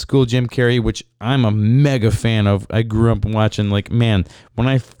old school Jim Carrey, which I'm a mega fan of. I grew up watching, like, man, when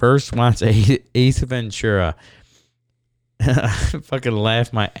I first watched Ace Ventura, I fucking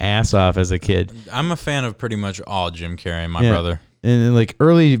laughed my ass off as a kid. I'm a fan of pretty much all Jim Carrey, my Yeah. brother. And like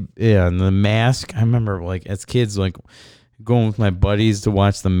and The Mask, I remember like as kids, like going with my buddies to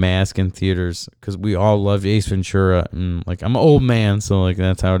watch The Mask in theaters because we all loved Ace Ventura. And like I'm an old man, so like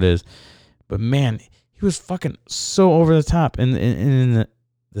that's how it is. But man, he was fucking so over the top. And in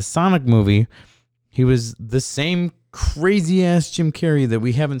the Sonic movie, he was the same crazy ass Jim Carrey that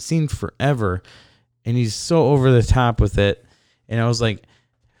we haven't seen forever. And he's so over the top with it. And I was like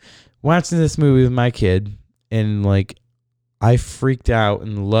watching this movie with my kid, and like I freaked out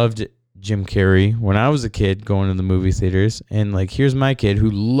and loved Jim Carrey when I was a kid going to the movie theaters. And like, here's my kid who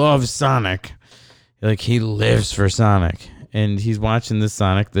loves Sonic. Like, he lives for Sonic. And he's watching this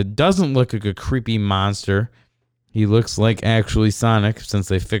Sonic that doesn't look like a creepy monster. He looks like actually Sonic since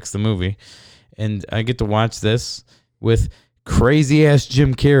they fixed the movie. And I get to watch this with crazy ass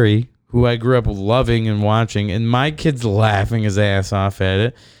Jim Carrey, who I grew up loving and watching. And my kid's laughing his ass off at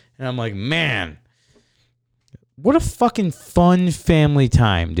it. And I'm like, man, what a fucking fun family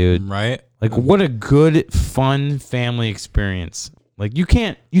time, dude. Right? Like, what a good, fun family experience. Like, you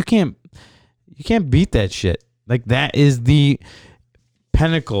can't beat that shit. Like, that is the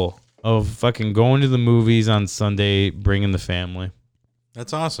pinnacle of fucking going to the movies on Sunday, bringing the family.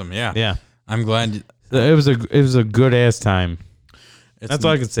 That's awesome. Yeah. Yeah. I'm glad. It was a good ass time. It's That's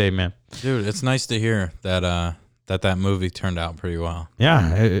all I can say, man. Dude, it's nice to hear that that movie turned out pretty well.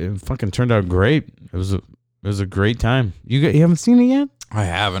 Yeah, it fucking turned out great. It was a great time. You haven't seen it yet? I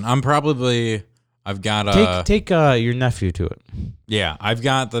haven't. I've got Take your nephew to it. yeah, I've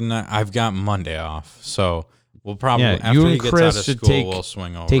got Monday off. So we'll probably Yeah, after you he and gets Chris out of should school, we'll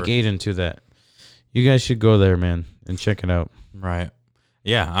swing over. Take Aiden to that. You guys should go there, man, and check it out. Right.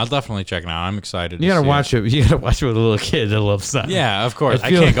 Yeah, I'll definitely check it out. I'm excited. You gotta see watch it. You gotta watch it with a little kid that loves soccer. Yeah, of course. I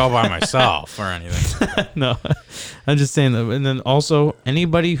feel- can't go by myself or anything. No, I'm just saying that. And then also,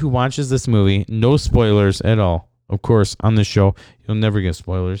 anybody who watches this movie, no spoilers at all. Of course, on this show, you'll never get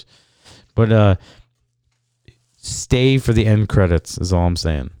spoilers. But stay for the end credits is all I'm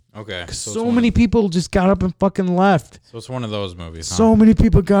saying. Okay. So many people just got up and fucking left. So it's one of those movies. Huh? So many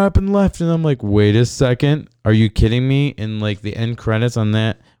people got up and left, and I'm like, wait a second, are you kidding me? And like the end credits on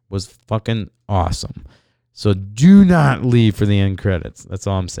that was fucking awesome. So do not leave for the end credits. That's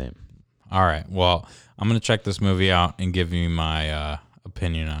all I'm saying. All right. Well, I'm gonna check this movie out and give you my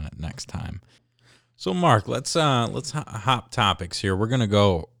opinion on it next time. So, Mark, let's hop topics here. We're gonna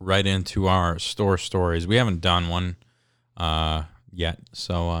go right into our store stories. We haven't done one yet,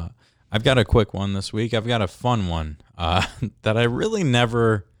 so I've got a quick one this week. I've got a fun one that I really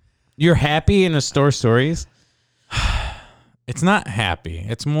never. You're happy in a store stories? It's not happy.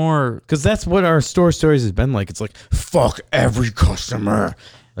 It's more Because that's what our store stories has been like. It's like, fuck every customer.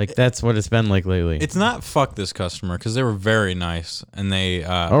 Like, that's what it's been like lately. It's not fuck this customer because they were very nice and they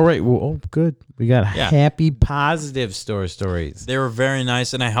All right. Well, oh, good. We got Yeah. happy, positive store stories. they were very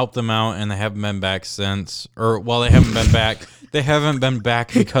nice and I helped them out and they haven't been back since. Or well, they haven't been back. They haven't been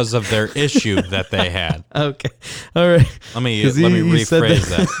back because of their issue that they had. Okay. All right. Let me 'Cause you said rephrase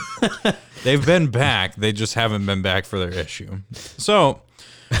that. They've been back. They just haven't been back for their issue. So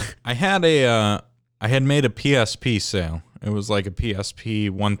I had made a PSP sale. It was like a PSP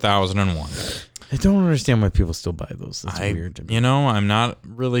 1001. I don't understand why people still buy those. That's weird to me. I'm not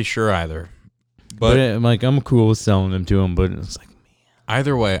really sure either. But But I'm cool with selling them to them, but it's like,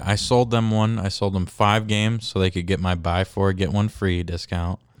 either way, I sold them one. I sold them 5 games so they could get my buy 4, get 1 free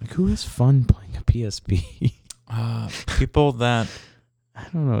discount. who has fun playing a PSP? People that I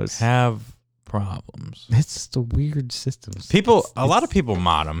don't know. It's problems. just a weird system. A lot of people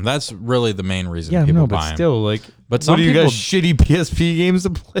mod them. That's really the main reason Yeah, people no, buy but them. still, like, But what some do you people, got shitty PSP games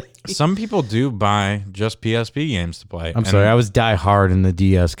to play? some people do buy just PSP games to play. I'm sorry, I was die hard in the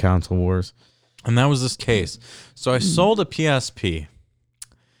DS console wars. And that was this case. So I sold a PSP,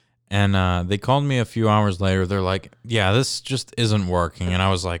 and they called me a few hours later. They're like, "Yeah, this just isn't working." And I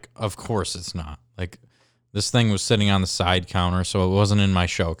was like, "Of course it's not." Like, this thing was sitting on the side counter, so it wasn't in my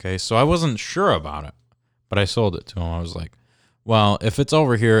showcase. So I wasn't sure about it, but I sold it to him. I was like, "Well, if it's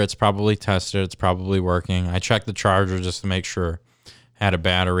over here, it's probably tested. It's probably working." I checked the charger just to make sure it had a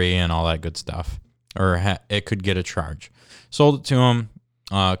battery and all that good stuff, or it could get a charge. Sold it to him.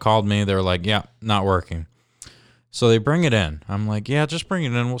 Called me. They were like, "Yeah, not working." So they bring it in. I'm like, "Yeah, just bring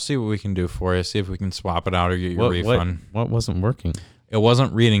it in. We'll see what we can do for you. See if we can swap it out or get your refund." What wasn't working? It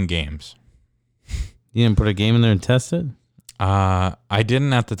wasn't reading games. You didn't put a game in there and test it? I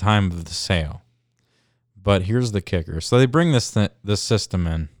didn't at the time of the sale. But here's the kicker. So they bring this system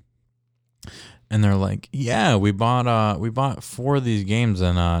in, and they're like, "Yeah, we bought 4 of these games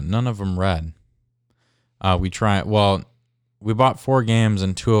and none of them read. We bought 4 games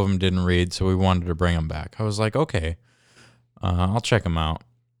and 2 of them didn't read, so we wanted to bring them back." I was like, "Okay, I'll check them out."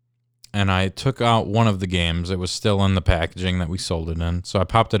 And I took out one of the games. It was still in the packaging that we sold it in, so I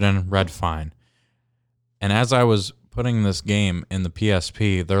popped it in, read fine. And as I was putting this game in the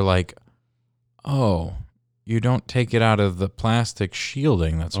PSP, they're like, "Oh, you don't take it out of the plastic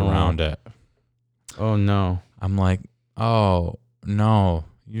shielding that's around it." Oh, no. I'm like, "Oh, no,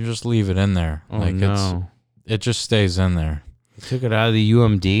 you just leave it in there." Oh, like no. it just stays in there. You took it out of the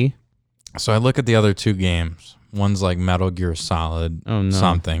UMD? So I look at the other 2 games. One's like Metal Gear Solid Oh, no.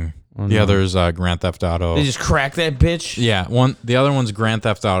 something. Oh, The no. other's Grand Theft Auto. They just cracked that bitch? Yeah, the other one's Grand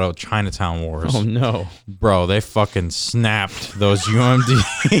Theft Auto Chinatown Wars. Oh, no. Bro, they fucking snapped those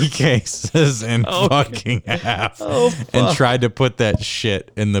UMD cases in fucking half and tried to put that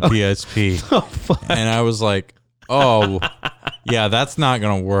shit in the PSP. Oh, fuck. And I was like, "Oh, yeah, that's not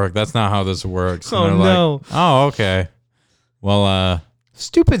going to work. That's not how this works." And Oh, they're no. like, "Oh, okay. Well,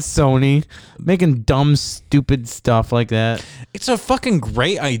 Stupid Sony. Making dumb, stupid stuff like that. it's a fucking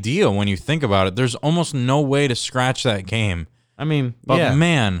great idea when you think about it. There's almost no way to scratch that game. I mean, But yeah.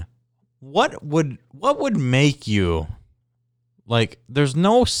 man, what would make you like? There's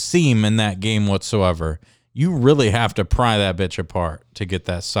no seam in that game whatsoever. You really have to pry that bitch apart to get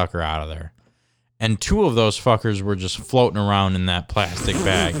that sucker out of there. And 2 of those fuckers were just floating around in that plastic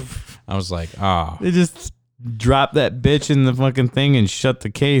bag. I was like, "Oh." They just drop that bitch in the fucking thing and shut the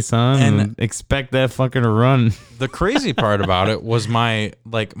case, huh? And And- expect that fucking to run. The crazy part about it was my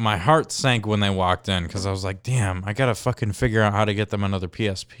heart sank when they walked in because I was like, "Damn, I gotta fucking figure out how to get them another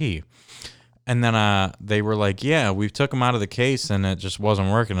PSP." And then they were like, "Yeah, we took them out of the case and it just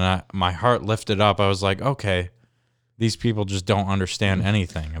wasn't working." And my heart lifted up. I was like, "Okay, these people just don't understand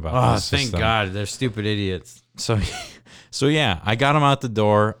anything about Oh, this thank system. God. They're stupid idiots. So yeah, I got them out the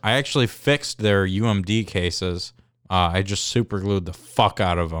door. I actually fixed their UMD cases. I just super glued the fuck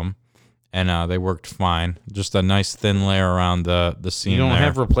out of them, and they worked fine. Just a nice thin layer around the seam. You don't there.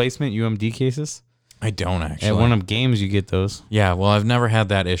 have replacement UMD cases? I don't actually. At one of games, you get those. Yeah, well, I've never had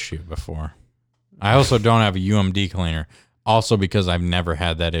that issue before. I also don't have a UMD cleaner, also because I've never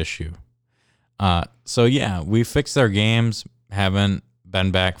had that issue. So yeah, we fixed their games. Haven't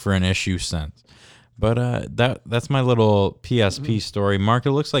been back for an issue since. But that's my little PSP story. Mark,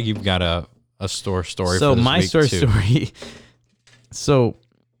 it looks like you've got a store story. So for this my week story. too. So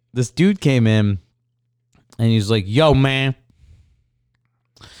this dude came in, and he was like, "Yo, man,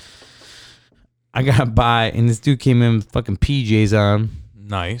 I got by." And this dude came in with fucking PJs on,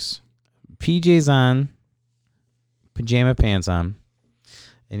 Nice. pajama pants on,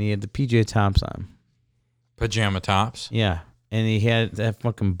 and he had the PJ tops on. Pajama tops. Yeah, and he had that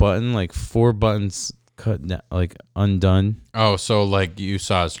fucking button, like 4 buttons cut, like undone. Oh, so like you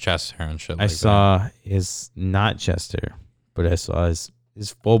saw his chest hair and shit. I like saw his not chest hair, but I saw his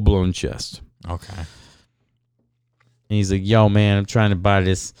full blown chest. that. Okay. And he's like, "Yo, man, I'm trying to buy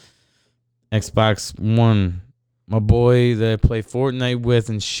this Xbox One. My boy that I play Fortnite with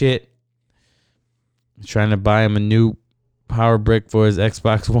and shit. I'm trying to buy him a new power brick for his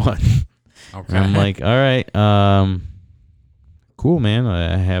Xbox One." Okay. And I'm like, "All right, cool, man.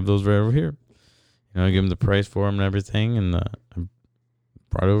 I have those right over here." I give him the price for him and everything, and I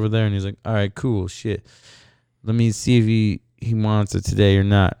brought it over there, and he's like, "All right, cool, shit. Let me see if he wants it today or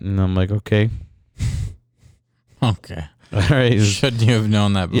not." And I'm like, "Okay." Okay. All right. Shouldn't you have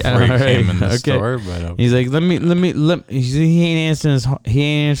known that before Yeah, you all came right, in the okay. store? But okay. He's like, let me. He ain't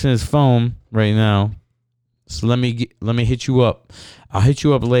answering his phone right now. So let me hit you up. I'll hit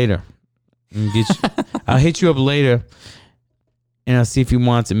you up later. And I'll hit you up later, and I'll see if he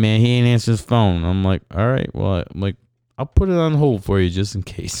wants it, man. He ain't answering his phone. I'm like, all right. Well, I'm like, I'll put it on hold for you just in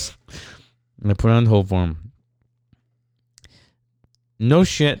case. And I put it on hold for him. No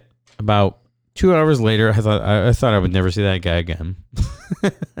shit. About 2 hours later, I thought I would never see that guy again.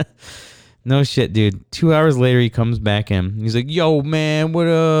 No shit, dude. 2 hours later, he comes back in. He's like, "Yo, man, what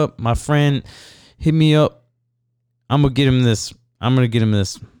up? My friend hit me up. I'm gonna get him this. I'm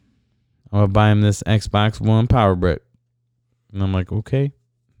gonna buy him this Xbox One power brick." And I'm like, "Okay,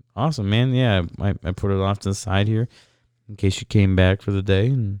 awesome, man. Yeah, I put it off to the side here in case you came back for the day."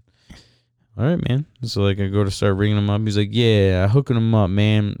 And all right, man. So like, I go to start ringing him up. He's like, "Yeah, hooking him up,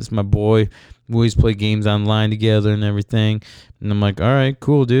 man. It's my boy. We always play games online together and everything." And I'm like, "All right,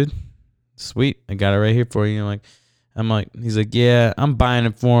 cool, dude. Sweet. I got it right here for you." I'm like, he's like, "Yeah, I'm buying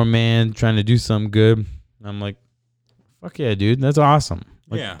it for him, man. Trying to do something good." And I'm like, "Fuck yeah, dude. That's awesome."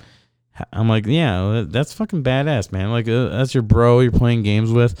 Like, Yeah. I'm like, "Yeah, that's fucking badass, man. Like, that's your bro you're playing games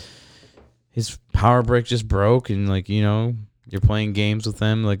with. His power brick just broke, and like, you're playing games with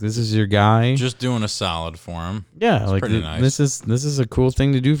him. Like, this is your guy. Just doing a solid for him. Yeah, It's like pretty nice. this is a cool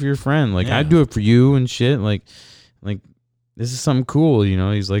thing to do for your friend. Like, Yeah. I'd do it for you and shit. Like this is something cool.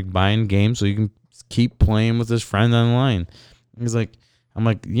 He's like buying games so you can keep playing with his friend online." He's like, I'm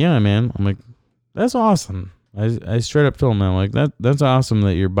like, "Yeah, man." I'm like, "That's awesome." I straight up told him, I'm like, that's awesome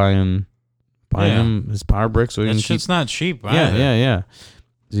that you're buying him his power brick so he That can shit's keep. not cheap. Yeah, either. yeah.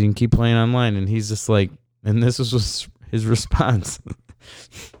 So you can keep playing online. And he's just like, and this was his response.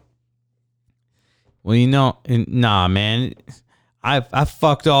 "Well, nah, man. I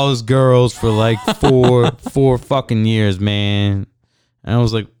fucked all those girls for like four fucking years, man." And I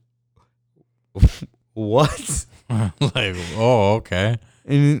was like, "What?" Like, oh, okay.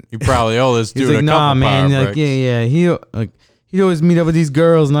 And You probably owe this he's dude like, a couple "Nah, man. power Like, bricks. yeah. He'd always meet up with these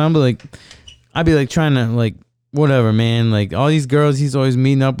girls, and I'd be like trying to like whatever, man. Like all these girls he's always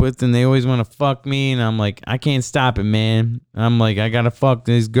meeting up with, and they always want to fuck me, and I'm like, I can't stop it, man. I'm like, I gotta fuck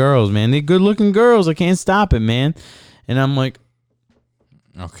these girls, man. They good looking girls. I can't stop it, man." And I'm like,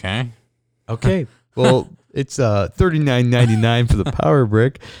 Okay. "Okay, well, it's $39.99 for the power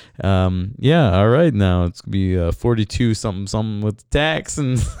brick. Yeah, all right. Now it's gonna be 42 something with the tax."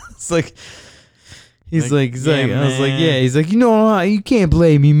 And it's like, he's Like, like, yeah, I was like, man. "Yeah." He's like, you can't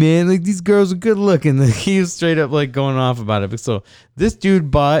blame me, man. Like, these girls are good looking." Like, he was straight up like going off about it. But so this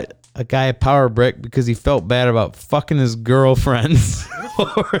dude bought a guy a power brick because he felt bad about fucking his girlfriends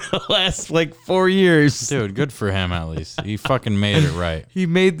over the last like 4 years. Dude, good for him at least. He fucking made it right.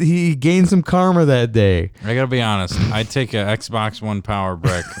 He gained some karma that day. I gotta be honest. I'd take a Xbox One power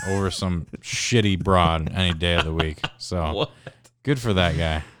brick over some shitty broad any day of the week. So What? good for that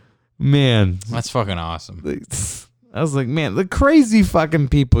guy. Man, That's fucking awesome. I was like, man, the crazy fucking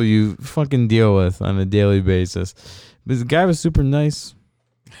people you fucking deal with on a daily basis. This guy was super nice.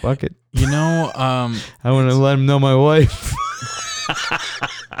 Fuck it. You know, I want to let him know my wife.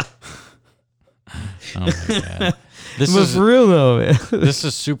 oh my God. This But is for real though, man. this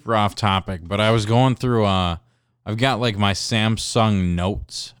is super off topic, but I was going through I've got like my Samsung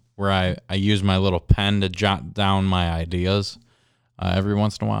Notes where I use my little pen to jot down my ideas every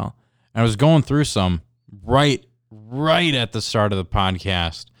once in a while. And I was going through some right at the start of the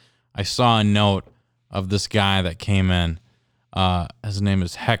podcast. I saw a note of this guy that came in. His name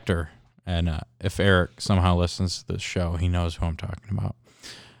is Hector, and if Eric somehow listens to this show, he knows who I'm talking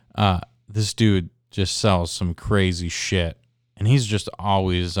about. This dude just sells some crazy shit, and he's just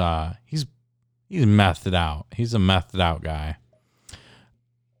always he's methed out. He's a methed out guy.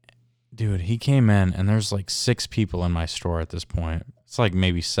 Dude, he came in, and there's like 6 people in my store at this point. It's like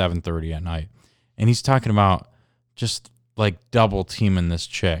maybe 7:30 at night, and he's talking about just like double teaming this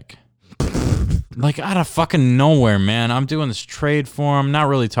chick. Like out of fucking nowhere, man. I'm doing this trade for him, not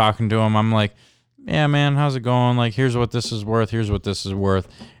really talking to him. I'm like, yeah, man, how's it going? Like, here's what this is worth. Here's what this is worth.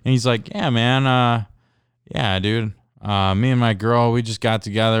 And he's like, yeah, man. Yeah, dude. Me and my girl, we just got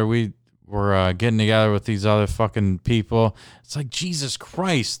together. We were getting together with these other fucking people. It's like, Jesus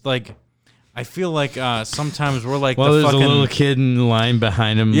Christ. Like, I feel like sometimes we're like Well, the there's fucking... a little kid in line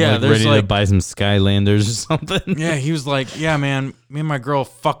behind him, Yeah, like, there's ready to like- buy some Skylanders or something. Yeah, he was like, yeah, man, me and my girl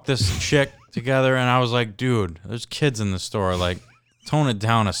fucked this chick together. And I was like, dude, there's kids in the store. Like, tone it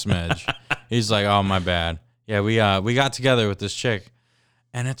down a smidge. He's like, oh, my bad. Yeah, we got together with this chick.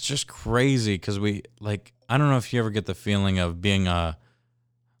 And it's just crazy because we, like, I don't know if you ever get the feeling of being a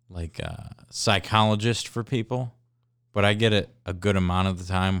psychologist for people, but I get it a good amount of the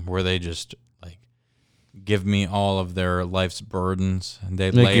time where they just, like, give me all of their life's burdens and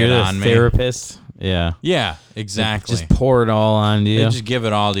they Like lay you're it the on me. therapist. Yeah. Yeah, exactly. Just pour it all on you. They just give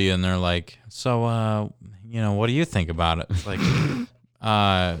it all to you, and they're like, so, what do you think about it? It's like,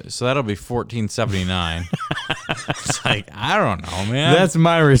 so that'll be $14.79. It's like, I don't know, man. That's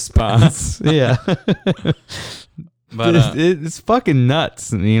my response. Yeah. But it's fucking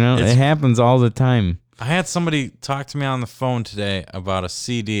nuts. You know, it's- it happens all the time. I had somebody talk to me on the phone today about a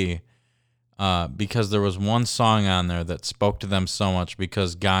CD because there was one song on there that spoke to them so much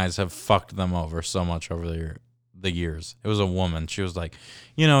because guys have fucked them over so much over the years. It was a woman. She was like,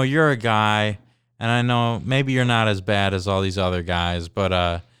 you're a guy, and I know maybe you're not as bad as all these other guys,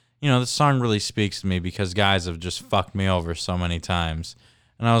 but, this song really speaks to me because guys have just fucked me over so many times.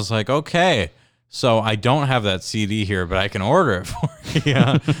 And I was like, okay. So I don't have that CD here, but I can order it for you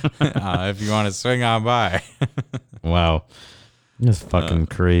if you want to swing on by. Wow. That's fucking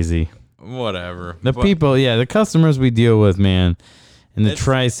crazy. Whatever. The But people, the customers we deal with, man, in the It's-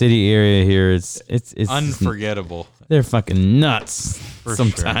 Tri-City area here, it's unforgettable. they're fucking nuts For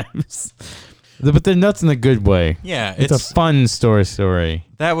sometimes. But they're nuts in a good way. Yeah, It's a fun story.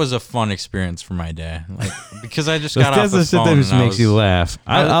 that was a fun experience for my day. Like because I just That's got off the the shit phone that just and makes you laugh.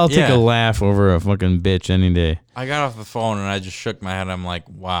 I'll take yeah. a laugh over a fucking bitch any day. I got off the phone and I just shook my head. I'm like,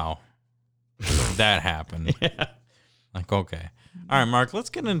 wow, that happened. Yeah. Like, okay. All right, Mark, let's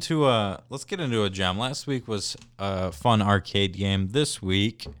get into a gem. Last week was a fun arcade game. This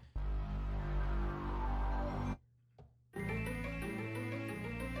week,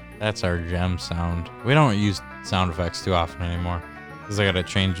 that's our gem sound. We don't use sound effects too often anymore because I got to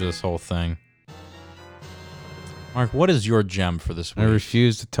change this whole thing. Mark, what is your gem for this I week?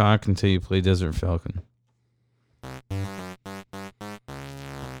 refuse to talk until you play Desert Falcon.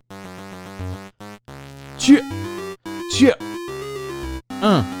 Chip.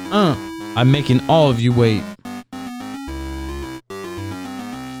 I'm making all of you wait.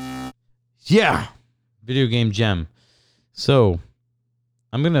 Yeah. Video game gem. So,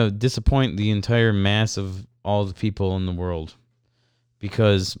 I'm going to disappoint the entire mass of all the people in the world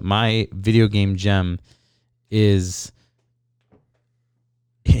because my video game gem is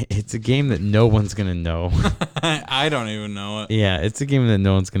it's a game that no one's going to know. I don't even know it. Yeah, it's a game that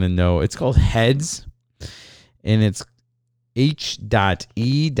no one's going to know. It's called Heads, and it's H.E.D.Z,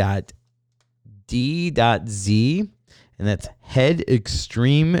 and that's Head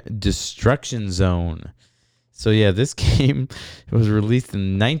Extreme Destruction Zone. So yeah, this game was released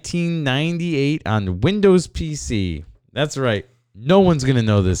in 1998 on Windows PC. That's right. No one's going to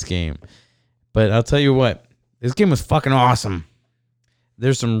know this game. But I'll tell you what, this game was fucking awesome.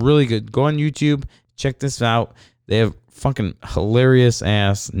 There's some really good. Go on YouTube, check this out. They have fucking hilarious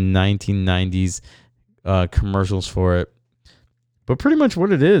ass 1990s commercials for it. But pretty much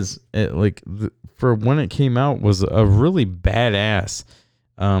what it is, for when it came out, was a really badass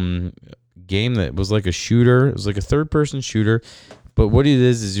game that was like a shooter. It was like a third-person shooter. But what it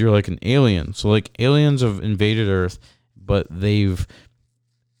is you're like an alien. So like aliens have invaded Earth, but they've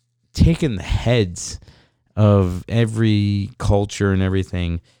taken the heads of every culture and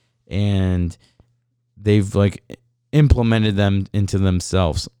everything, and they've like implemented them into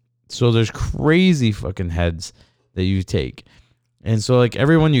themselves. So there's crazy fucking heads that you take. And so like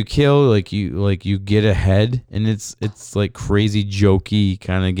everyone you kill, like you get a head, and it's like crazy jokey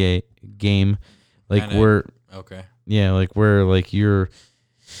kind of game. Like Kinda, where okay. yeah, like where like you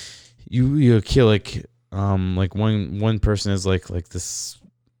kill like one person is like this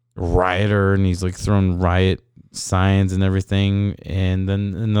rioter, and he's like throwing riot signs and everything, and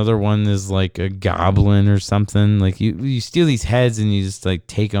then another one is like a goblin or something. Like you steal these heads and you just like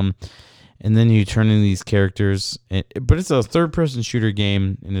take them, and then you turn into these characters. But it's a third-person shooter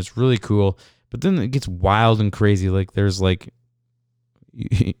game, and it's really cool. But then it gets wild and crazy. Like there's like you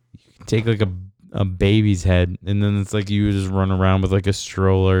can take like a baby's head, and then it's like you just run around with like a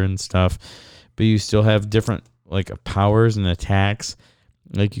stroller and stuff. But you still have different like powers and attacks.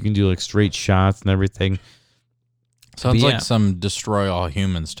 Like you can do like straight shots and everything. Sounds But yeah. like some destroy all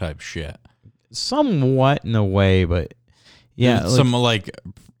humans type shit. Somewhat in a way, but yeah, Some like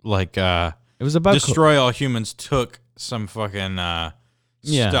it was about destroy all humans took some fucking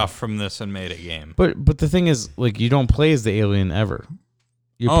Yeah. stuff from this and made a game. But the thing is, like, you don't play as the alien ever.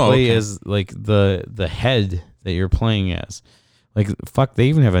 You play okay. as like the head that you're playing as. Like, fuck, they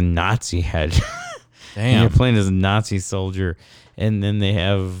even have a Nazi head. And you're Damn. playing as a Nazi soldier, and then they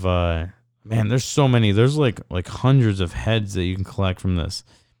have man, there's so many. There's like hundreds of heads that you can collect from this.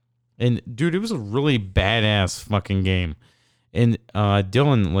 And dude, it was a really badass fucking game. And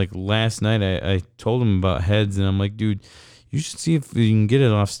Dylan, like last night, I told him about heads, and I'm like, dude, you should see if you can get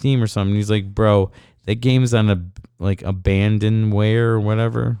it off Steam or something. And he's like, bro, that game's on a like abandonware or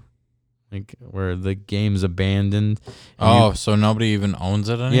whatever, like where the game's abandoned. And So nobody even owns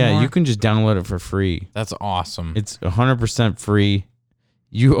it anymore? yeah, you can just download it for free. That's awesome. It's 100% free.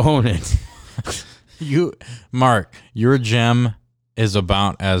 You own it. Mark, your gem is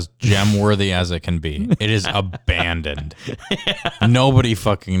about as gem worthy as it can be. It is abandoned. Nobody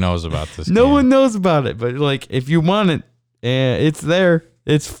fucking knows about this No game. one knows about it, but like if you want it, it's there.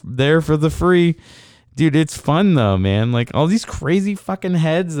 It's there for the free. Dude, it's fun though, man. Like all these crazy fucking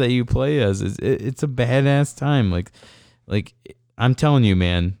heads that you play as, it's a badass time. Like I'm telling you,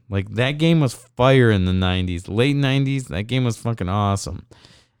 man. Like that game was fire in the 90s, late 90s. That game was fucking awesome.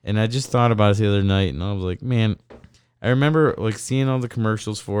 And I just thought about it the other night, and I was like, man, I remember like seeing all the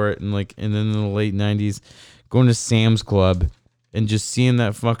commercials for it, and then in the late 90s, going to Sam's Club and just seeing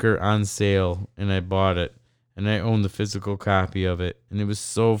that fucker on sale, and I bought it. And I own the physical copy of it, and it was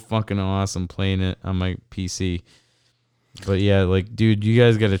so fucking awesome playing it on my PC. But yeah, like, dude, you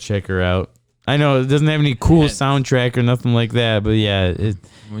guys got to check her out. I know it doesn't have any cool soundtrack or nothing like that, but yeah, it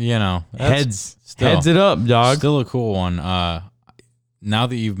You know, heads it up, dog. Still a cool one. Now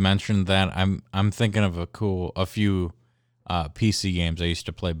that you've mentioned that, I'm thinking of a few PC games I used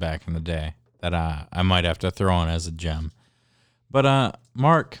to play back in the day that I might have to throw in as a gem. But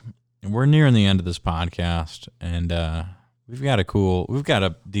Mark, we're nearing the end of this podcast, and we've got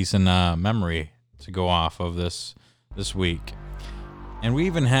a decent memory to go off of this week, and we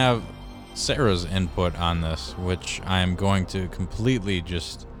even have Sarah's input on this, which I am going to completely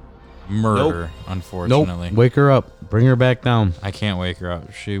just murder. Unfortunately, Nope. Wake her up. Bring her back down. I can't wake her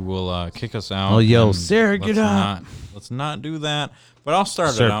up. She will kick us out. I'll yell, and Sarah, get up. Let's not do that. But I'll start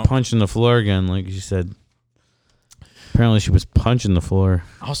it Start out. punching the floor again, like you said. Apparently, she was punching the floor.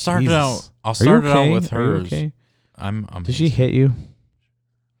 I'll start Jesus. it out. I'll Are you start it out okay? with Are you hers. okay? I'm Did she hit you?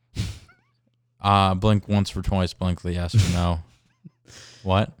 blink once for twice, blink the yes or no.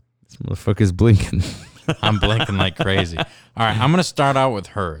 What? This motherfucker's blinking. I'm blinking like crazy. All right, I'm gonna start out with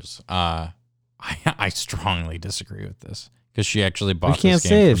hers. I strongly disagree with this because she actually bought. We can't this game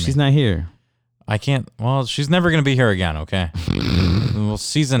say it for if me. she's not here. I can't. Well, she's never gonna be here again. Okay. Well,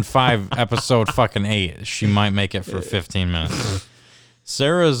 season 5, episode fucking 8. She might make it for 15 minutes.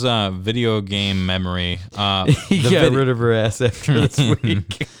 Sarah's video game memory. He got rid of her ass after this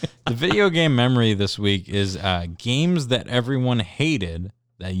week. The video game memory this week is games that everyone hated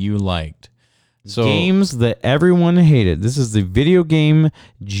that you liked. So Games that everyone hated. This is the video game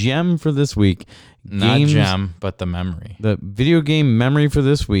gem for this week. not Games- gem, but the memory. The video game memory for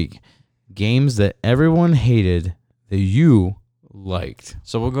this week. Games that everyone hated that you liked.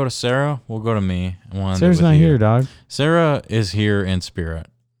 So we'll go to Sarah. We'll go to me. And we'll end it Sarah's with not you. here, dog. Sarah is here in spirit.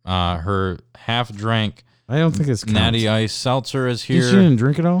 Her half-drank I don't think it's Natty Ice Seltzer is She here. didn't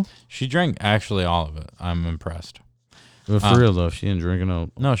drink it all? She drank actually all of it. I'm impressed. But for real, though, she didn't drink it all.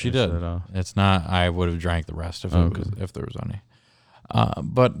 No, she did. At all. It's not. I would have drank the rest if Okay. if there was any.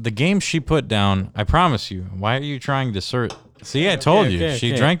 But the game she put down, I promise you. Why are you trying to search? See, I told you.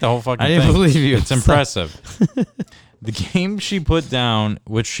 She drank the whole fucking I thing. didn't believe you. It's impressive. The game she put down,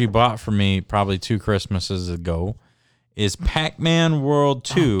 which she bought for me probably 2 Christmases ago, is Pac-Man World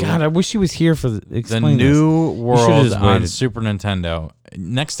 2. Oh, God, I wish she was here for the explain new this. world just on waited. Super Nintendo.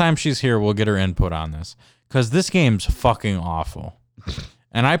 Next time she's here, we'll get her input on this. Because this game's fucking awful.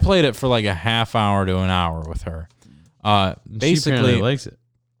 And I played it for like a half hour to an hour with her. She apparently Basically, likes it.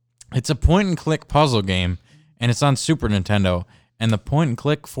 it's a point-and-click puzzle game, and it's on Super Nintendo. And the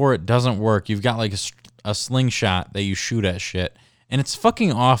point-and-click for it doesn't work. You've got like a slingshot that you shoot at shit. And it's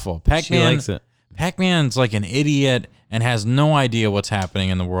fucking awful. She Pac-Man, likes it. Pac-Man's like an idiot and has no idea what's happening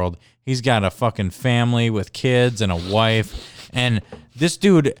in the world. He's got a fucking family with kids and a wife. And this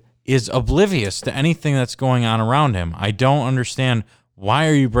dude is oblivious to anything that's going on around him. I don't understand. Why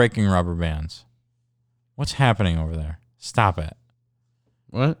are you breaking rubber bands? What's happening over there? Stop it.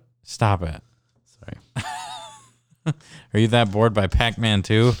 What? Stop it. Sorry. Are you that bored by Pac-Man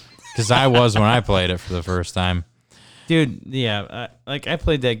 2? Because I was when I played it for the first time. Dude, yeah, I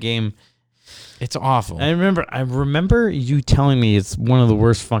played that game. It's awful. I remember you telling me it's one of the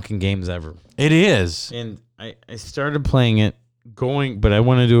worst fucking games ever. It is. And I started playing it but I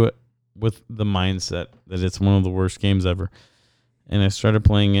want to do it with the mindset that it's one of the worst games ever. And I started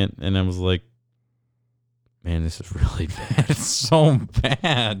playing it and I was like, man, this is really bad. It's so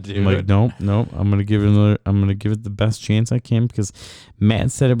bad, dude. I'm like, nope. I'm gonna give it the best chance I can because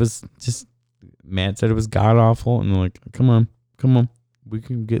Matt said it was god awful, and they're like, come on, we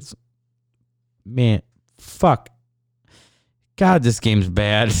can get man, fuck, God, this game's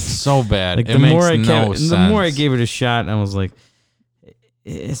bad. So bad. Like it the makes more I no sense. the more I gave it a shot, I was like,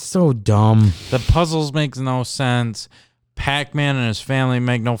 it's so dumb. The puzzles make no sense. Pac-Man and his family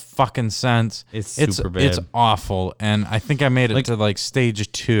make no fucking sense. It's super bad. It's awful. And I think I made it to like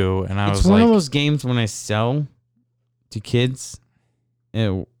stage 2, and I was It's like, one of those games when I sell to kids at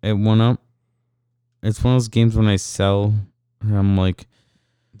 1UP. It's one of those games when I sell, and I'm like,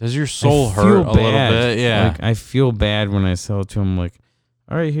 does your soul I hurt feel a little bit? Yeah. Like, I feel bad when I sell it to him. Like,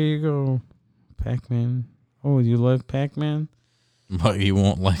 all right, here you go, Pac-Man. Oh, you love Pac-Man? But you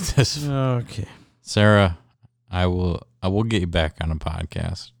won't like this. Okay. Sarah, I will get you back on a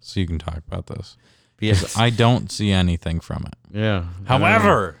podcast so you can talk about this. Yes. I don't see anything from it. Yeah.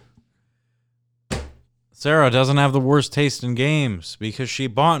 However, Sarah doesn't have the worst taste in games because she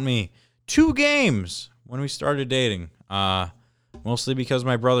bought me 2 games when we started dating. Mostly because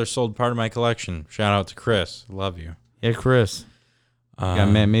my brother sold part of my collection. Shout out to Chris. Love you. Yeah, Chris. Got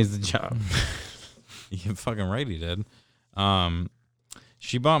Matt made the job. You fucking right he did.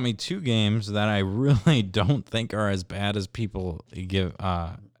 She bought me 2 games that I really don't think are as bad as people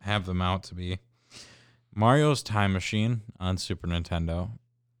have them out to be. Mario's Time Machine on Super Nintendo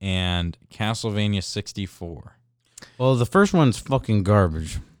and Castlevania 64. Well, the first one's fucking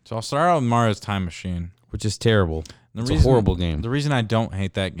garbage, So I'll start out with Mario's Time Machine. which is terrible. The It's a horrible game. The reason I don't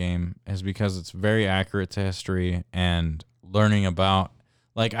hate that game is because it's very accurate to history and learning about,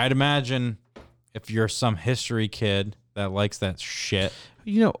 like, I'd imagine if you're some history kid that likes that shit,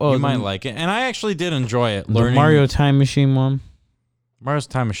 You know, you might like it. And I actually did enjoy it. the Learning Mario Time Machine one. Mario's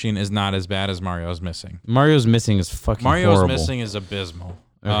Time Machine is not as bad as Mario's Missing. Mario's Missing is fucking Mario's horrible. Missing is abysmal.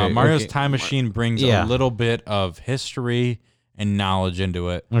 Okay, Mario's okay. Time Machine brings Yeah. a little bit of history and knowledge into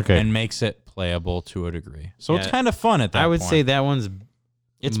it, Okay. and makes it playable to a degree. So it's Yeah. kind of fun at that I would point. say that one's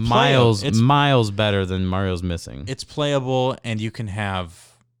It's miles playable. miles better than Mario's Missing. It's playable, and you can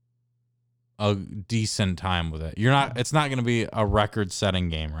have a decent time with it. It's not going to be a record-setting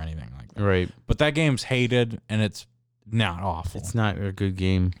game or anything like that. Right. But that game's hated, and it's not awful. It's not a good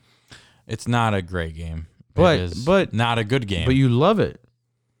game. It's not a great game. But- It is but- not a good game. But you love it.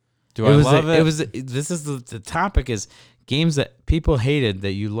 Do I love it? It was. This is the topic is games that people hated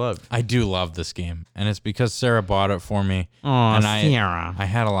that you loved. I do love this game, and it's because Sarah bought it for me, Oh, and Sarah. I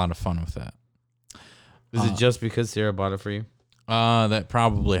had a lot of fun with it. Is it just because Sarah bought it for you? That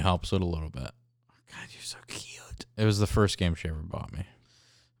probably helps it a little bit. God, you're so cute. It was the first game she ever bought me.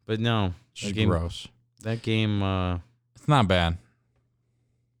 But no, She's that game. gross. That game. It's not bad.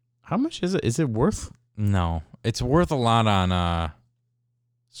 How much is it? Is it worth? No, it's worth a lot on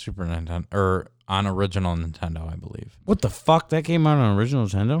Super Nintendo or on original Nintendo, I believe. What the fuck? That came out on original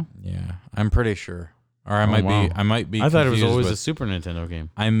Nintendo. Yeah, I'm pretty sure. Or I Oh, might wow. be. I might be. I thought it was confused always with- a Super Nintendo game.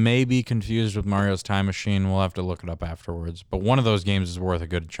 I may be confused with Mario's Time Machine. We'll have to look it up afterwards. But one of those games is worth a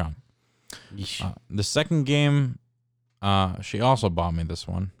good chunk. The second game, she also bought me this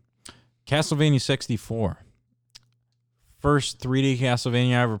one. Castlevania 64. First 3D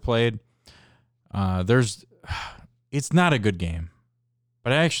Castlevania I ever played. It's not a good game.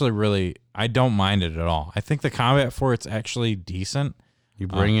 But I don't mind it at all. I think the combat for it's actually decent. You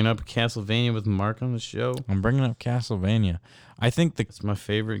bringing up Castlevania with Mark on the show? I'm bringing up Castlevania. I think It's my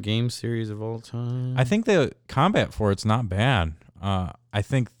favorite game series of all time. I think the combat for it's not bad. I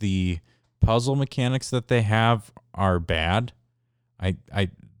think the puzzle mechanics that they have are bad.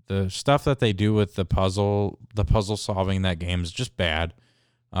 The stuff that they do with the puzzle solving in that game is just bad.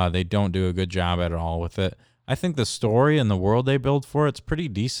 They don't do a good job at all with it. I think the story and the world they build for it's pretty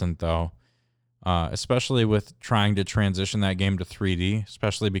decent though. Especially with trying to transition that game to 3D,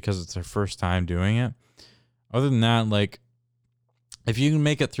 especially because it's their first time doing it. Other than that, like, if you can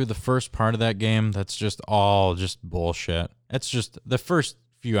make it through the first part of that game, that's just all just bullshit. It's just the first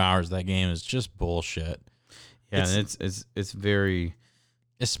few hours of that game is just bullshit. Yeah, it's very,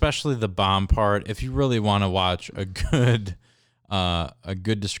 especially the bomb part. If you really want to watch a good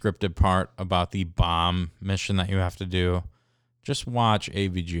descriptive part about the bomb mission that you have to do, just watch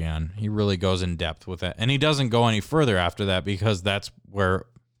AVGN. He really goes in depth with it. And he doesn't go any further after that because that's where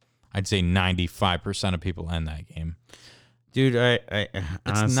I'd say 95% of people end that game. dude. I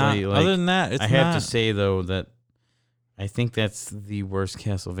honestly, like, other than that, I have to say though that I think that's the worst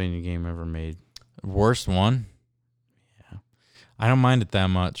Castlevania game ever made. Worst one? Yeah. I don't mind it that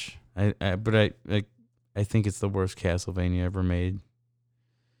much. But I think it's the worst Castlevania ever made.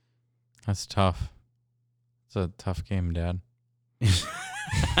 That's tough. It's a tough game, Dad.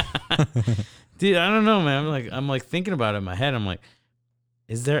 Dude, I don't know, man. I'm like thinking about it in my head. I'm like,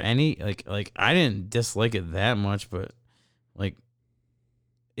 is there any like I didn't dislike it that much, but like,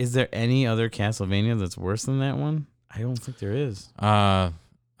 is there any other Castlevania that's worse than that one? I don't think there is. I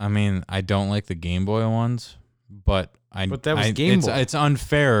mean, I don't like the Game Boy ones, but that was Game Boy. It's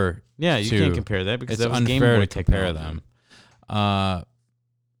unfair. Yeah, you can't compare that because it's that was Game unfair Boy to compare technology. them.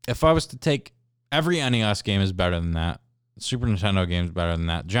 If I was to take every NES game is better than that. Super Nintendo game's better than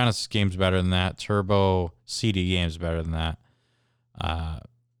that. Genesis game's better than that. Turbo CD game's better than that.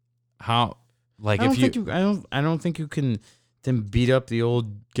 How like I if don't you think I don't think you can then beat up the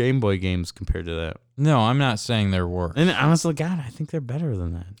old Game Boy games compared to that. No, I'm not saying they're worse. And honestly, God, I think they're better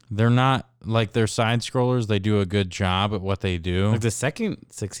than that. They're not like they're side scrollers. They do a good job at what they do. Like the second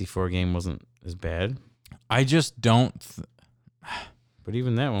 64 game wasn't as bad, I just don't. but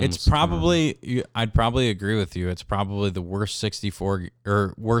even that one. It's probably. I'd probably agree with you. It's probably the worst 64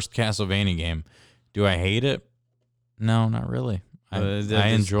 or worst Castlevania game. Do I hate it? No, not really. I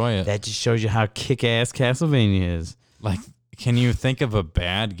enjoy it. That just shows you how kick-ass Castlevania is. Like, can you think of a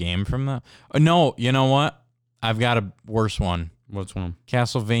bad game from that? No, you know what? I've got a worse one. What's one?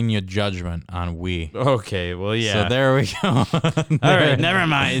 Castlevania Judgment on Wii. Okay, well, yeah. So there we go. All right, never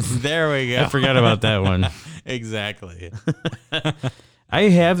mind. There we go. I forgot about that one. Exactly. I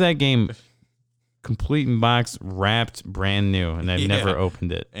have that game complete in box, wrapped, brand new, and I've never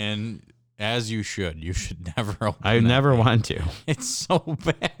opened it. And as you should never open I that never thing. want to. It's so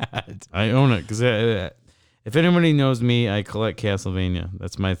bad. I own it because if anybody knows me, I collect Castlevania.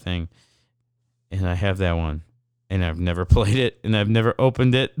 That's my thing, and I have that one, and I've never played it, and I've never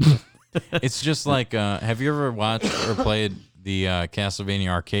opened it. It's just like, have you ever watched or played the Castlevania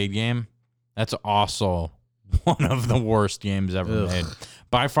arcade game? That's also one of the worst games ever made.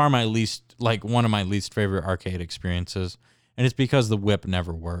 By far one of my least favorite arcade experiences, and it's because the whip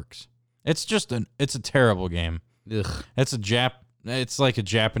never works. It's just it's a terrible game. Ugh. It's like a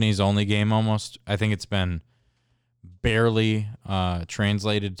Japanese only game almost. I think it's been barely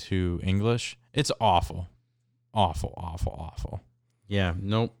translated to English. It's awful. Awful, awful, awful. Yeah,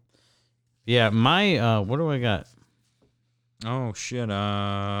 nope. Yeah, my what do I got? Oh shit.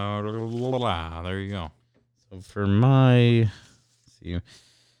 There you go. So for my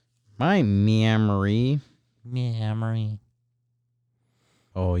memory.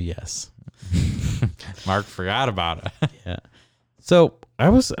 Oh yes. Mark forgot about it. Yeah. So I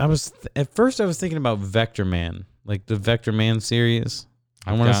was at first I was thinking about Vector Man, like the Vector Man series.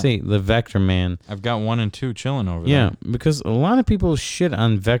 I want to say the Vector Man. I've got 1 and 2 chilling over there. Yeah, because a lot of people shit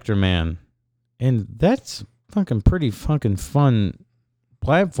on Vector Man, and that's pretty fucking fun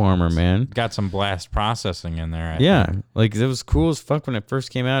platformer, man. Got some blast processing in there. I think. Like it was cool as fuck when it first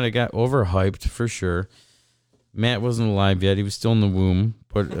came out. It got overhyped for sure. Matt wasn't alive yet; he was still in the womb.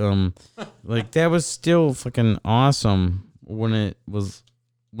 But like that was still fucking awesome when it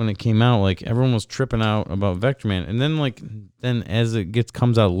came out. Like everyone was tripping out about Vector Man, and then as it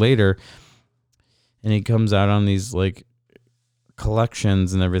comes out later, and it comes out on these like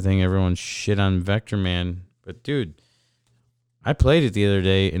collections and everything, everyone shit on Vector Man. But dude, I played it the other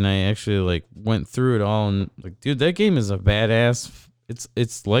day, and I actually like went through it all, and like, dude, that game is a badass.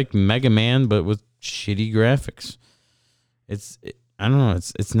 It's like Mega Man, but with shitty graphics. I don't know.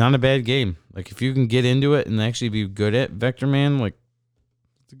 It's not a bad game. Like if you can get into it and actually be good at Vector Man, like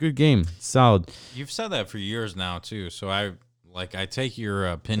it's a good game. It's solid. You've said that for years now too. So I take your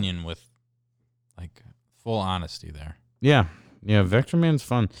opinion with like full honesty there. Yeah. Vector Man's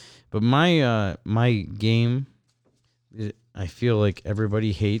fun, but my game, I feel like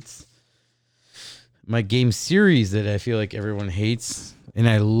everybody hates. My game series that I feel like everyone hates and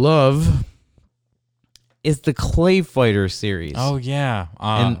I love is the Clay Fighter series. Oh yeah.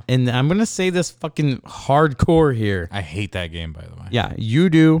 And I'm gonna say this fucking hardcore here. I hate that game, by the way. Yeah, you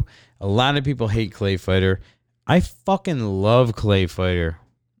do. A lot of people hate Clay Fighter. I fucking love Clay Fighter.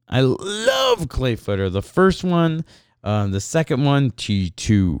 I love Clay Fighter. The first one, the second one,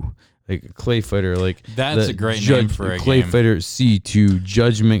 T2. Like Clay Fighter, like that's a great name for a Clay game. Fighter C2,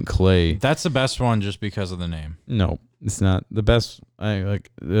 Judgment Clay. That's the best one just because of the name. No, it's not the best. I like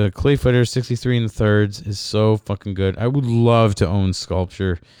the Clay Fighter 63 and the thirds is so fucking good. I would love to own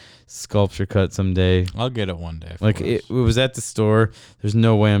Sculpture Cut someday. I'll get it one day. Like it was at the store. There's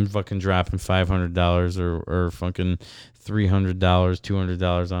no way I'm fucking dropping $500 or fucking $300,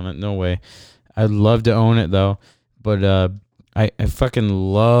 $200 on it. No way. I'd love to own it though, but I fucking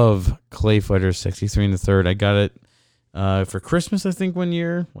love Clay Fighter 63 and the third. I got it for Christmas, I think, one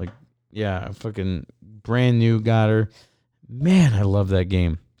year. Like, yeah, I fucking brand new got her. Man, I love that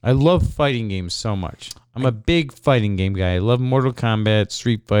game. I love fighting games so much. I'm a big fighting game guy. I love Mortal Kombat,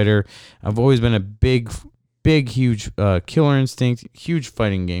 Street Fighter. I've always been a big, huge Killer Instinct, huge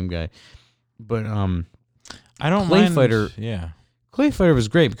fighting game guy. But I don't Clay mind. Fighter. Yeah. Clay Fighter was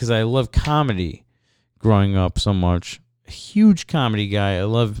great because I love comedy growing up so much. A huge comedy guy. I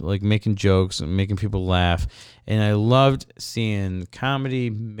love like making jokes and making people laugh. And I loved seeing comedy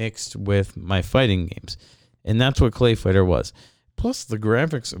mixed with my fighting games. And that's what Clay Fighter was. Plus the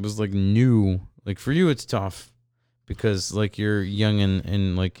graphics, it was like new. Like for you, it's tough because like you're young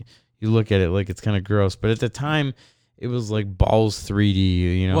and like you look at it like it's kind of gross. But at the time, it was like Balls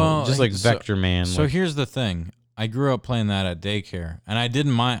 3D, you know, Well, just like Vector Man. So like, here's the thing. I grew up playing that at daycare, and I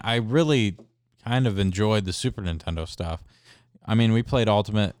didn't mind. I really kind of enjoyed the Super Nintendo stuff. I mean, we played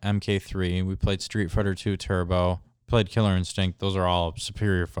Ultimate MK3. We played Street Fighter 2 Turbo. Played Killer Instinct. Those are all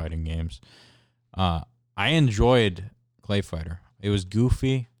superior fighting games. I enjoyed Clay Fighter. It was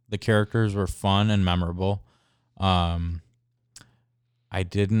goofy. The characters were fun and memorable. I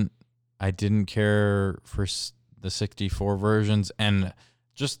didn't care for the 64 versions, and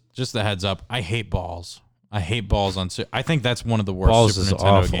just the heads up, I hate Balls. I hate Balls on. I think that's one of the worst Balls Super is Nintendo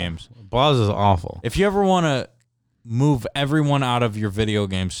awful. games. Balls is awful. If you ever want to move everyone out of your video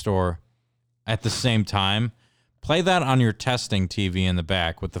game store at the same time, play that on your testing TV in the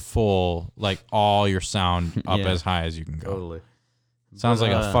back with the full, like all your sound up Yeah. as high as you can go. Totally. Sounds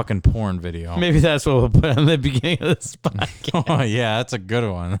like a fucking porn video. Maybe that's what we'll put on the beginning of this podcast. Oh yeah, that's a good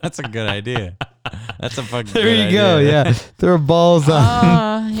one. That's a good idea. That's a fucking There good you go. idea. Yeah. Throw balls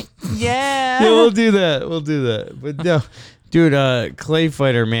on. Yeah. Yeah, we'll do that. We'll do that. But no, dude, Clay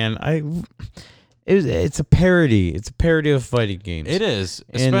Fighter, man, it's a parody. It's a parody of fighting games. It is,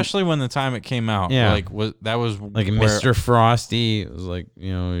 And- especially when the time it came out. Yeah. Like that was like where, Mr. Frosty. It was like,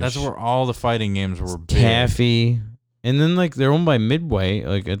 you know, That's where all the fighting games were big. Taffy. And then like they're owned by Midway,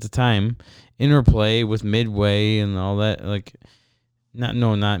 like at the time. Interplay with Midway and all that. Like not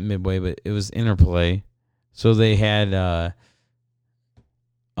Midway, but it was Interplay. So they had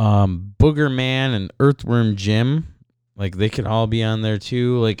Booger Man and Earthworm Jim. Like they could all be on there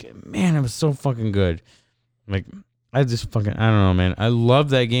too. Like, man, it was so fucking good. Like I just fucking, I don't know, man. I love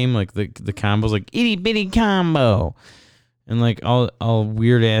that game. Like the combos, like itty bitty combo, and like all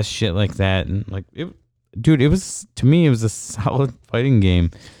weird ass shit like that. And like dude, it was, to me, it was a solid fighting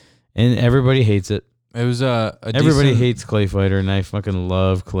game, and everybody hates it. It was Everybody decent, hates Clay Fighter, and I fucking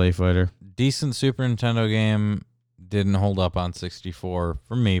love Clay Fighter. decent Super Nintendo game. Didn't hold up on 64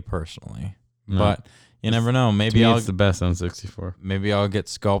 for me personally, No. but you never know. To Maybe me, I'll it's the best on 64. maybe I'll get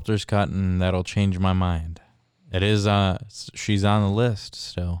Sculptor's Cut, and that'll change my mind. It is she's on the list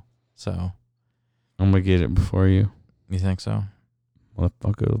still. So I'm gonna get it before you, you think so?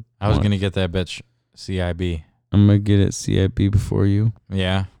 motherfucker. I was gonna get that bitch CIB. I'm gonna get it CIP before you.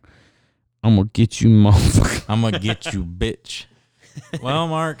 Yeah, I'm gonna get you, motherfucker. I'm gonna get you, bitch. Well,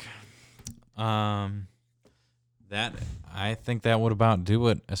 Mark, that I think that would about do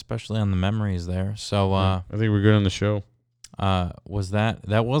it, especially on the memories there. So, I think we're good on the show. was that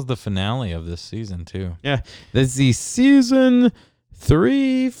was the finale of this season too? Yeah, that's the season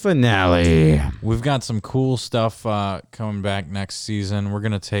 3 finale. We've got some cool stuff coming back next season. We're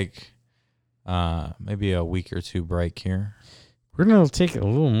gonna take maybe a week or two break here. We're gonna take a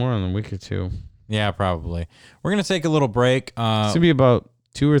little more on a week or two. Yeah, probably. We're going to take a little break. It's going to be about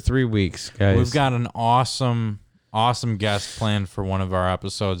 2 or 3 weeks, guys. We've got an awesome guest planned for one of our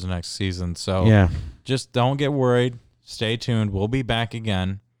episodes next season. So yeah. Just don't get worried. Stay tuned. We'll be back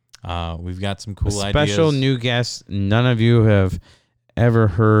again. We've got some cool Special ideas. new guests none of you have ever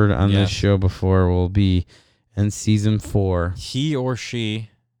heard on this show before will be in season 4. He or she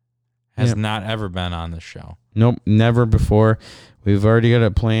has not ever been on this show. Nope, never before. We've already got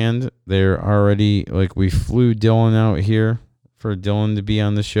it planned. They're already, like, we flew Dylan out here for Dylan to be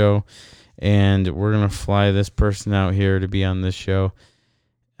on the show, and we're going to fly this person out here to be on this show.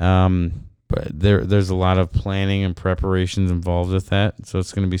 But there's a lot of planning and preparations involved with that, so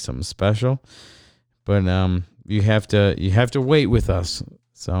it's going to be something special. But you have to wait with us.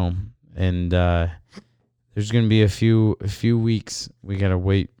 So, and there's going to be a few weeks. We got to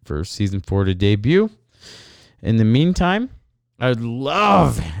wait for season 4 to debut. In the meantime, I would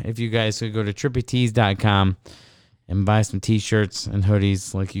love if you guys could go to trippytees.com and buy some t-shirts and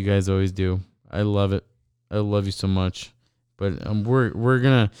hoodies like you guys always do. I love it. I love you so much. But we're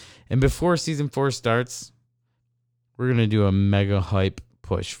gonna, and before season 4 starts, we're gonna do a mega hype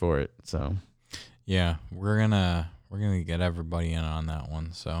push for it. So yeah, we're gonna get everybody in on that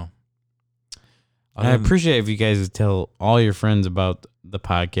one. So I appreciate if you guys would tell all your friends about the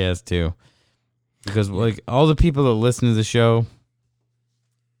podcast too, because like all the people that listen to the show,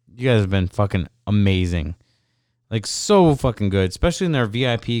 you guys have been fucking amazing, like so fucking good, especially in our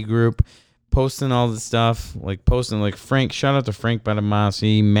VIP group. Posting all the stuff, like Frank. Shout out to Frank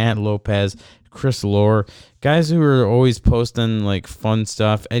Badamasi, Matt Lopez, Chris Lohr, guys who are always posting like fun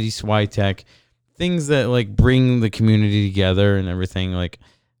stuff. Eddie Switek, things that like bring the community together and everything. Like,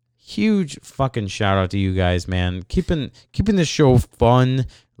 huge fucking shout out to you guys, man. Keeping the show fun,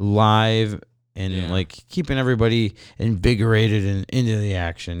 live, and like keeping everybody invigorated and into the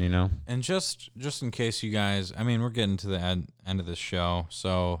action. You know. And just in case you guys, I mean, we're getting to the end of this show,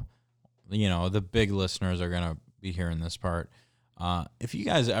 so. You know, the big listeners are going to be hearing this part. If you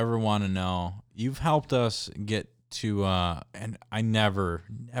guys ever want to know, you've helped us get to, and I never,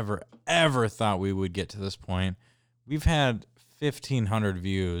 ever thought we would get to this point. We've had 1,500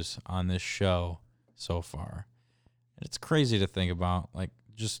 views on this show so far. And it's crazy to think about, like,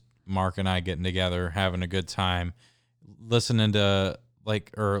 just Mark and I getting together, having a good time, listening to,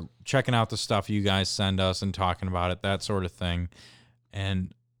 like, or checking out the stuff you guys send us and talking about it, that sort of thing.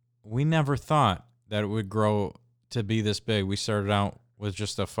 And we never thought that it would grow to be this big. We started out with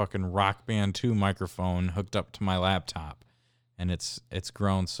just a fucking Rock Band 2 microphone hooked up to my laptop, and it's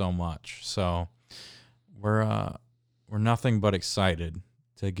grown so much. So we're nothing but excited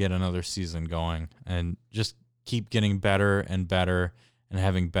to get another season going and just keep getting better and better and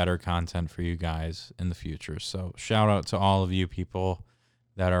having better content for you guys in the future. So shout out to all of you people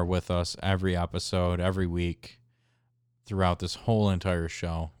that are with us every episode, every week, throughout this whole entire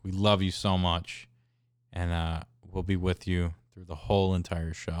show. We love you so much, and we'll be with you through the whole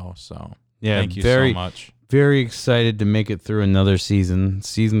entire show. So thank you so much. Very excited to make it through another season.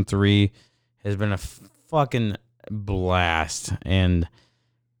 Season 3 has been a fucking blast, and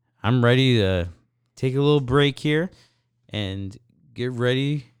I'm ready to take a little break here and get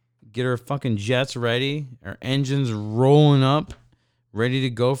ready, get our fucking jets ready, our engines rolling up, ready to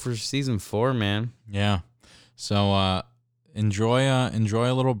go for season 4, man. Yeah. So enjoy a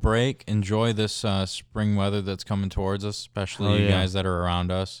little break. Enjoy this spring weather that's coming towards us, especially you guys that are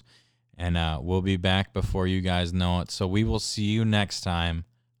around us. And we'll be back before you guys know it. So we will see you next time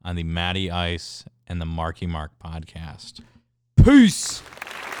on the Matty Ice and the Marky Mark podcast. Peace.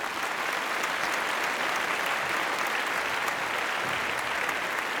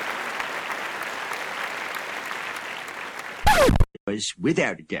 Was,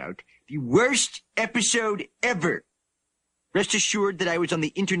 without a doubt, the worst episode ever. Rest assured that I was on the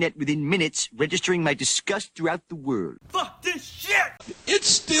internet within minutes, registering my disgust throughout the world. Fuck this shit! It's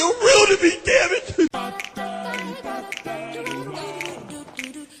still real to me, damn it!